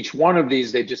so with each one of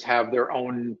these, they just have their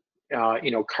own,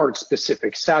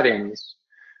 cart-specific settings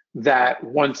that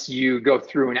once you go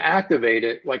through and activate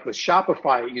it, like with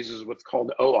Shopify, it uses what's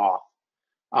called OAuth.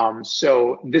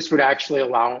 So this would actually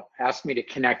ask me to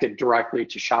connect it directly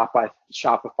to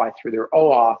Shopify through their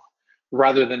OAuth,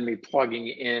 rather than me plugging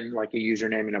in like a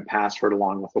username and a password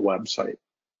along with a website.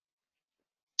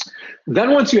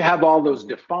 Then once you have all those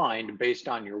defined based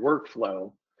on your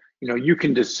workflow, you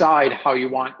can decide how you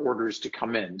want orders to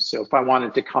come in. So if I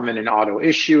wanted to come in and auto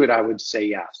issue it, I would say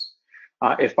yes.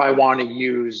 If I want to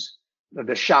use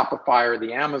the Shopify or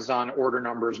the Amazon order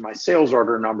number as my sales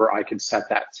order number, I could set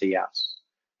that to yes.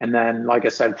 And then, like I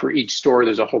said, for each store,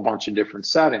 there's a whole bunch of different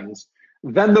settings.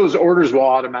 Then those orders will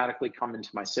automatically come into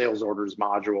my sales orders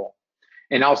module.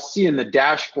 And I'll see in the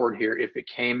dashboard here if it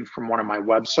came from one of my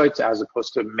websites as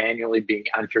opposed to manually being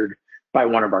entered by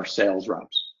one of our sales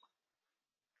reps.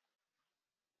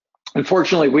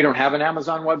 Unfortunately, we don't have an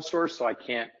Amazon web store, so I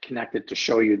can't connect it to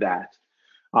show you that.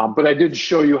 But I did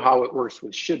show you how it works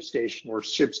with ShipStation, where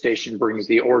ShipStation brings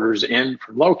the orders in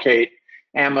from Locate.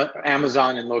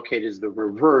 Amazon and Locate is the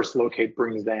reverse. Locate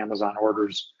brings the Amazon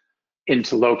orders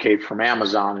into Locate from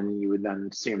Amazon, and you would then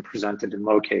see them presented in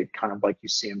Locate, kind of like you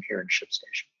see them here in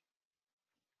ShipStation.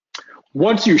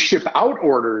 Once you ship out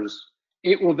orders,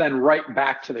 it will then write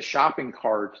back to the shopping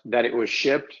cart that it was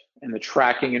shipped and the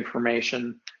tracking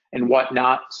information and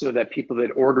whatnot, so that people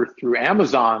that order through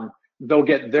Amazon, they'll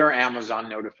get their Amazon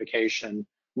notification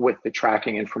with the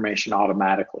tracking information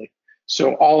automatically.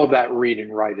 So all of that read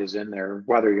and write is in there,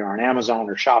 whether you're on Amazon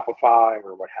or Shopify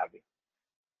or what have you.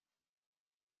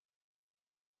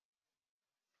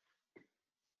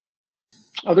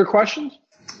 Other questions?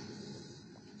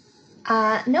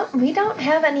 No, we don't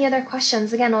have any other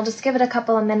questions. Again, we'll just give it a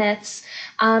couple of minutes.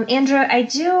 Andrew, I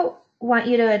do want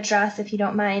you to address, if you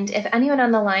don't mind, if anyone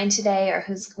on the line today or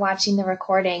who's watching the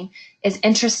recording is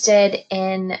interested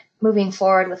in moving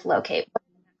forward with Locate, what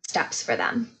are the next steps for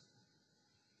them?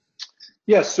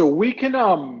 Yes, so we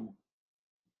can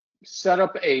set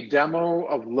up a demo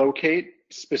of Locate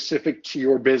specific to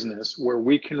your business, where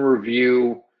we can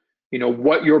review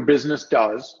what your business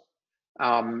does,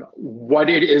 what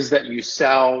it is that you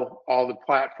sell, all the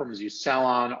platforms you sell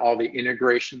on, all the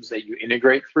integrations that you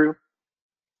integrate through,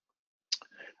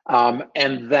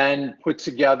 and then put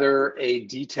together a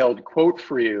detailed quote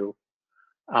for you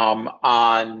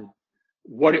on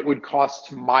what it would cost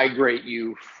to migrate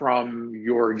you from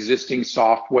your existing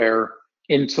software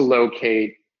into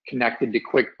Locate, connected to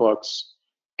QuickBooks,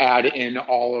 add in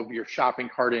all of your shopping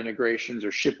cart integrations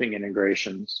or shipping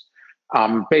integrations.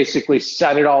 Basically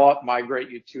set it all up, migrate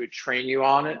you to it, train you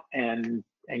on it, and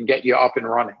get you up and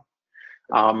running.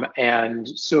 And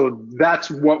so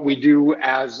that's what we do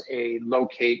as a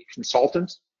Locate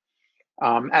consultant.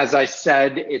 As I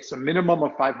said, it's a minimum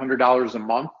of $500 a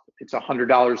month. It's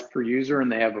 $100 per user,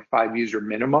 and they have a 5-user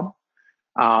minimum.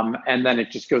 And then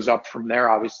it just goes up from there.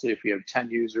 Obviously, if you have 10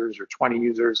 users or 20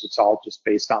 users, it's all just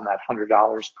based on that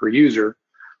 $100 per user.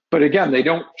 But again, they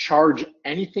don't charge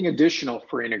anything additional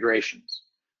for integrations,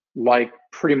 like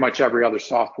pretty much every other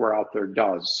software out there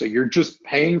does. So you're just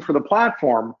paying for the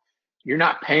platform. You're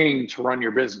not paying to run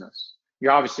your business.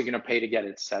 You're obviously going to pay to get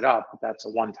it set up, but that's a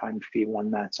one-time fee when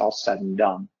that's all said and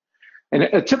done. And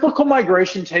a typical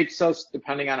migration takes us,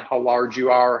 depending on how large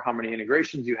you are, how many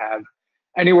integrations you have,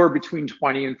 anywhere between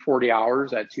 20 and 40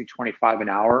 hours at $225 an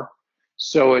hour.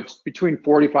 So it's between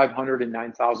 $4,500 and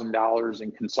 $9,000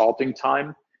 in consulting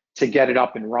time to get it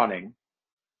up and running.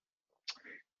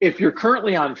 If you're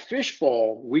currently on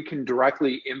Fishbowl, we can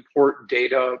directly import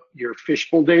data, your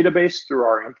Fishbowl database, through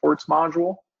our imports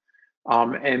module,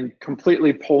 and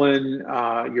completely pull in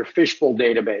your Fishbowl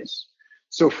database.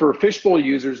 So for Fishbowl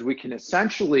users, we can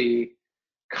essentially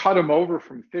cut them over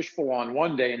from Fishbowl on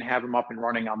one day and have them up and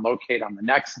running on Locate on the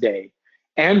next day,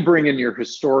 and bring in your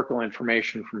historical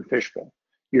information from Fishbowl,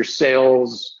 your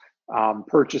sales,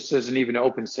 purchases, and even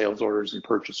open sales orders and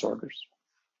purchase orders.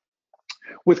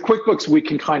 With QuickBooks, we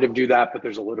can kind of do that, but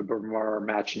there's a little bit more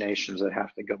machinations that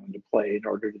have to go into play in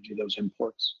order to do those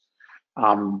imports.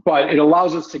 But it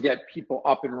allows us to get people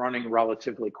up and running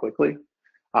relatively quickly.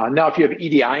 Now, if you have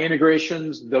EDI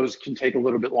integrations, those can take a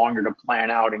little bit longer to plan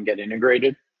out and get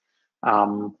integrated.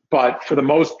 But for the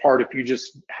most part, if you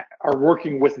just are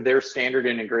working with their standard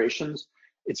integrations,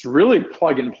 it's really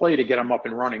plug and play to get them up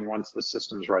and running once the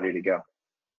system's ready to go.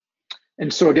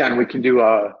 And so again, we can do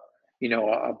a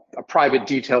private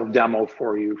detailed demo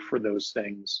for you for those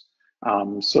things,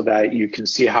 so that you can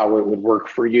see how it would work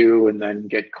for you and then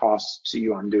get costs to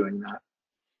you on doing that.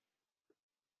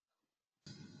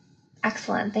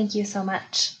 Excellent. Thank you so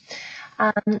much.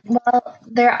 Well,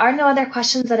 there are no other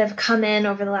questions that have come in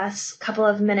over the last couple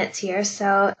of minutes here.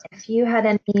 So if you had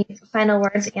any final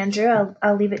words, Andrew,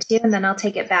 I'll leave it to you, and then I'll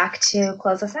take it back to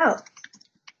close us out.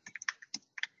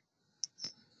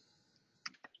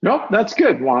 Nope, that's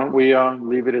good. Why don't we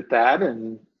leave it at that?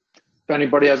 And if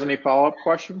anybody has any follow-up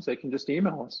questions, they can just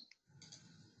email us.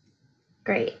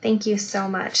 Great. Thank you so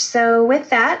much. So with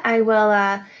that, I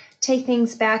will take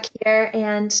things back here.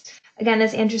 And again,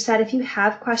 as Andrew said, if you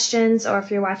have questions, or if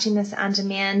you're watching this on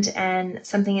demand and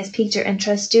something has piqued your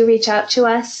interest, do reach out to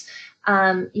us.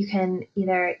 You can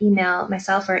either email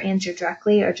myself or Andrew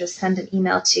directly, or just send an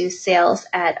email to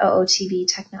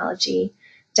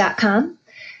sales@ootbtechnology.com.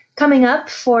 Coming up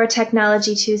for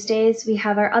Technology Tuesdays, we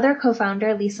have our other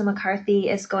co-founder, Lisa McCarthy,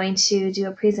 is going to do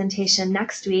a presentation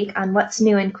next week on what's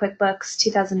new in QuickBooks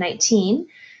 2019.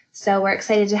 So we're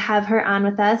excited to have her on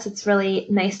with us. It's really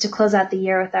nice to close out the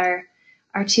year with our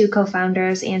two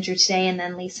co-founders, Andrew today and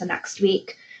then Lisa next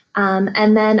week.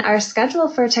 And then our schedule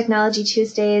for Technology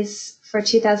Tuesdays for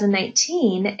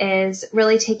 2019 is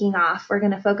really taking off. We're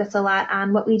going to focus a lot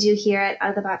on what we do here at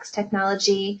Out of the Box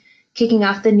Technology, kicking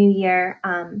off the new year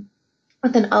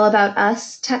with an All About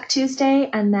Us Tech Tuesday,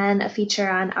 and then a feature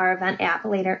on our event app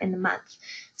later in the month.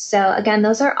 So again,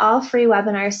 those are all free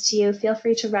webinars to you. Feel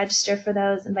free to register for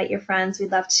those, invite your friends.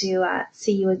 We'd love to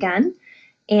see you again.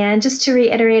 And just to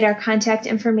reiterate our contact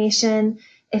information,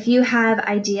 if you have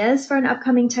ideas for an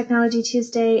upcoming Technology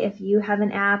Tuesday, if you have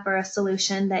an app or a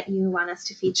solution that you want us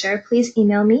to feature, please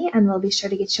email me and we'll be sure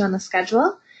to get you on the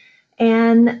schedule.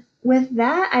 And with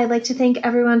that, I'd like to thank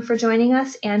everyone for joining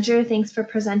us. Andrew, thanks for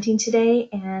presenting today,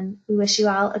 and we wish you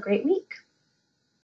all a great week.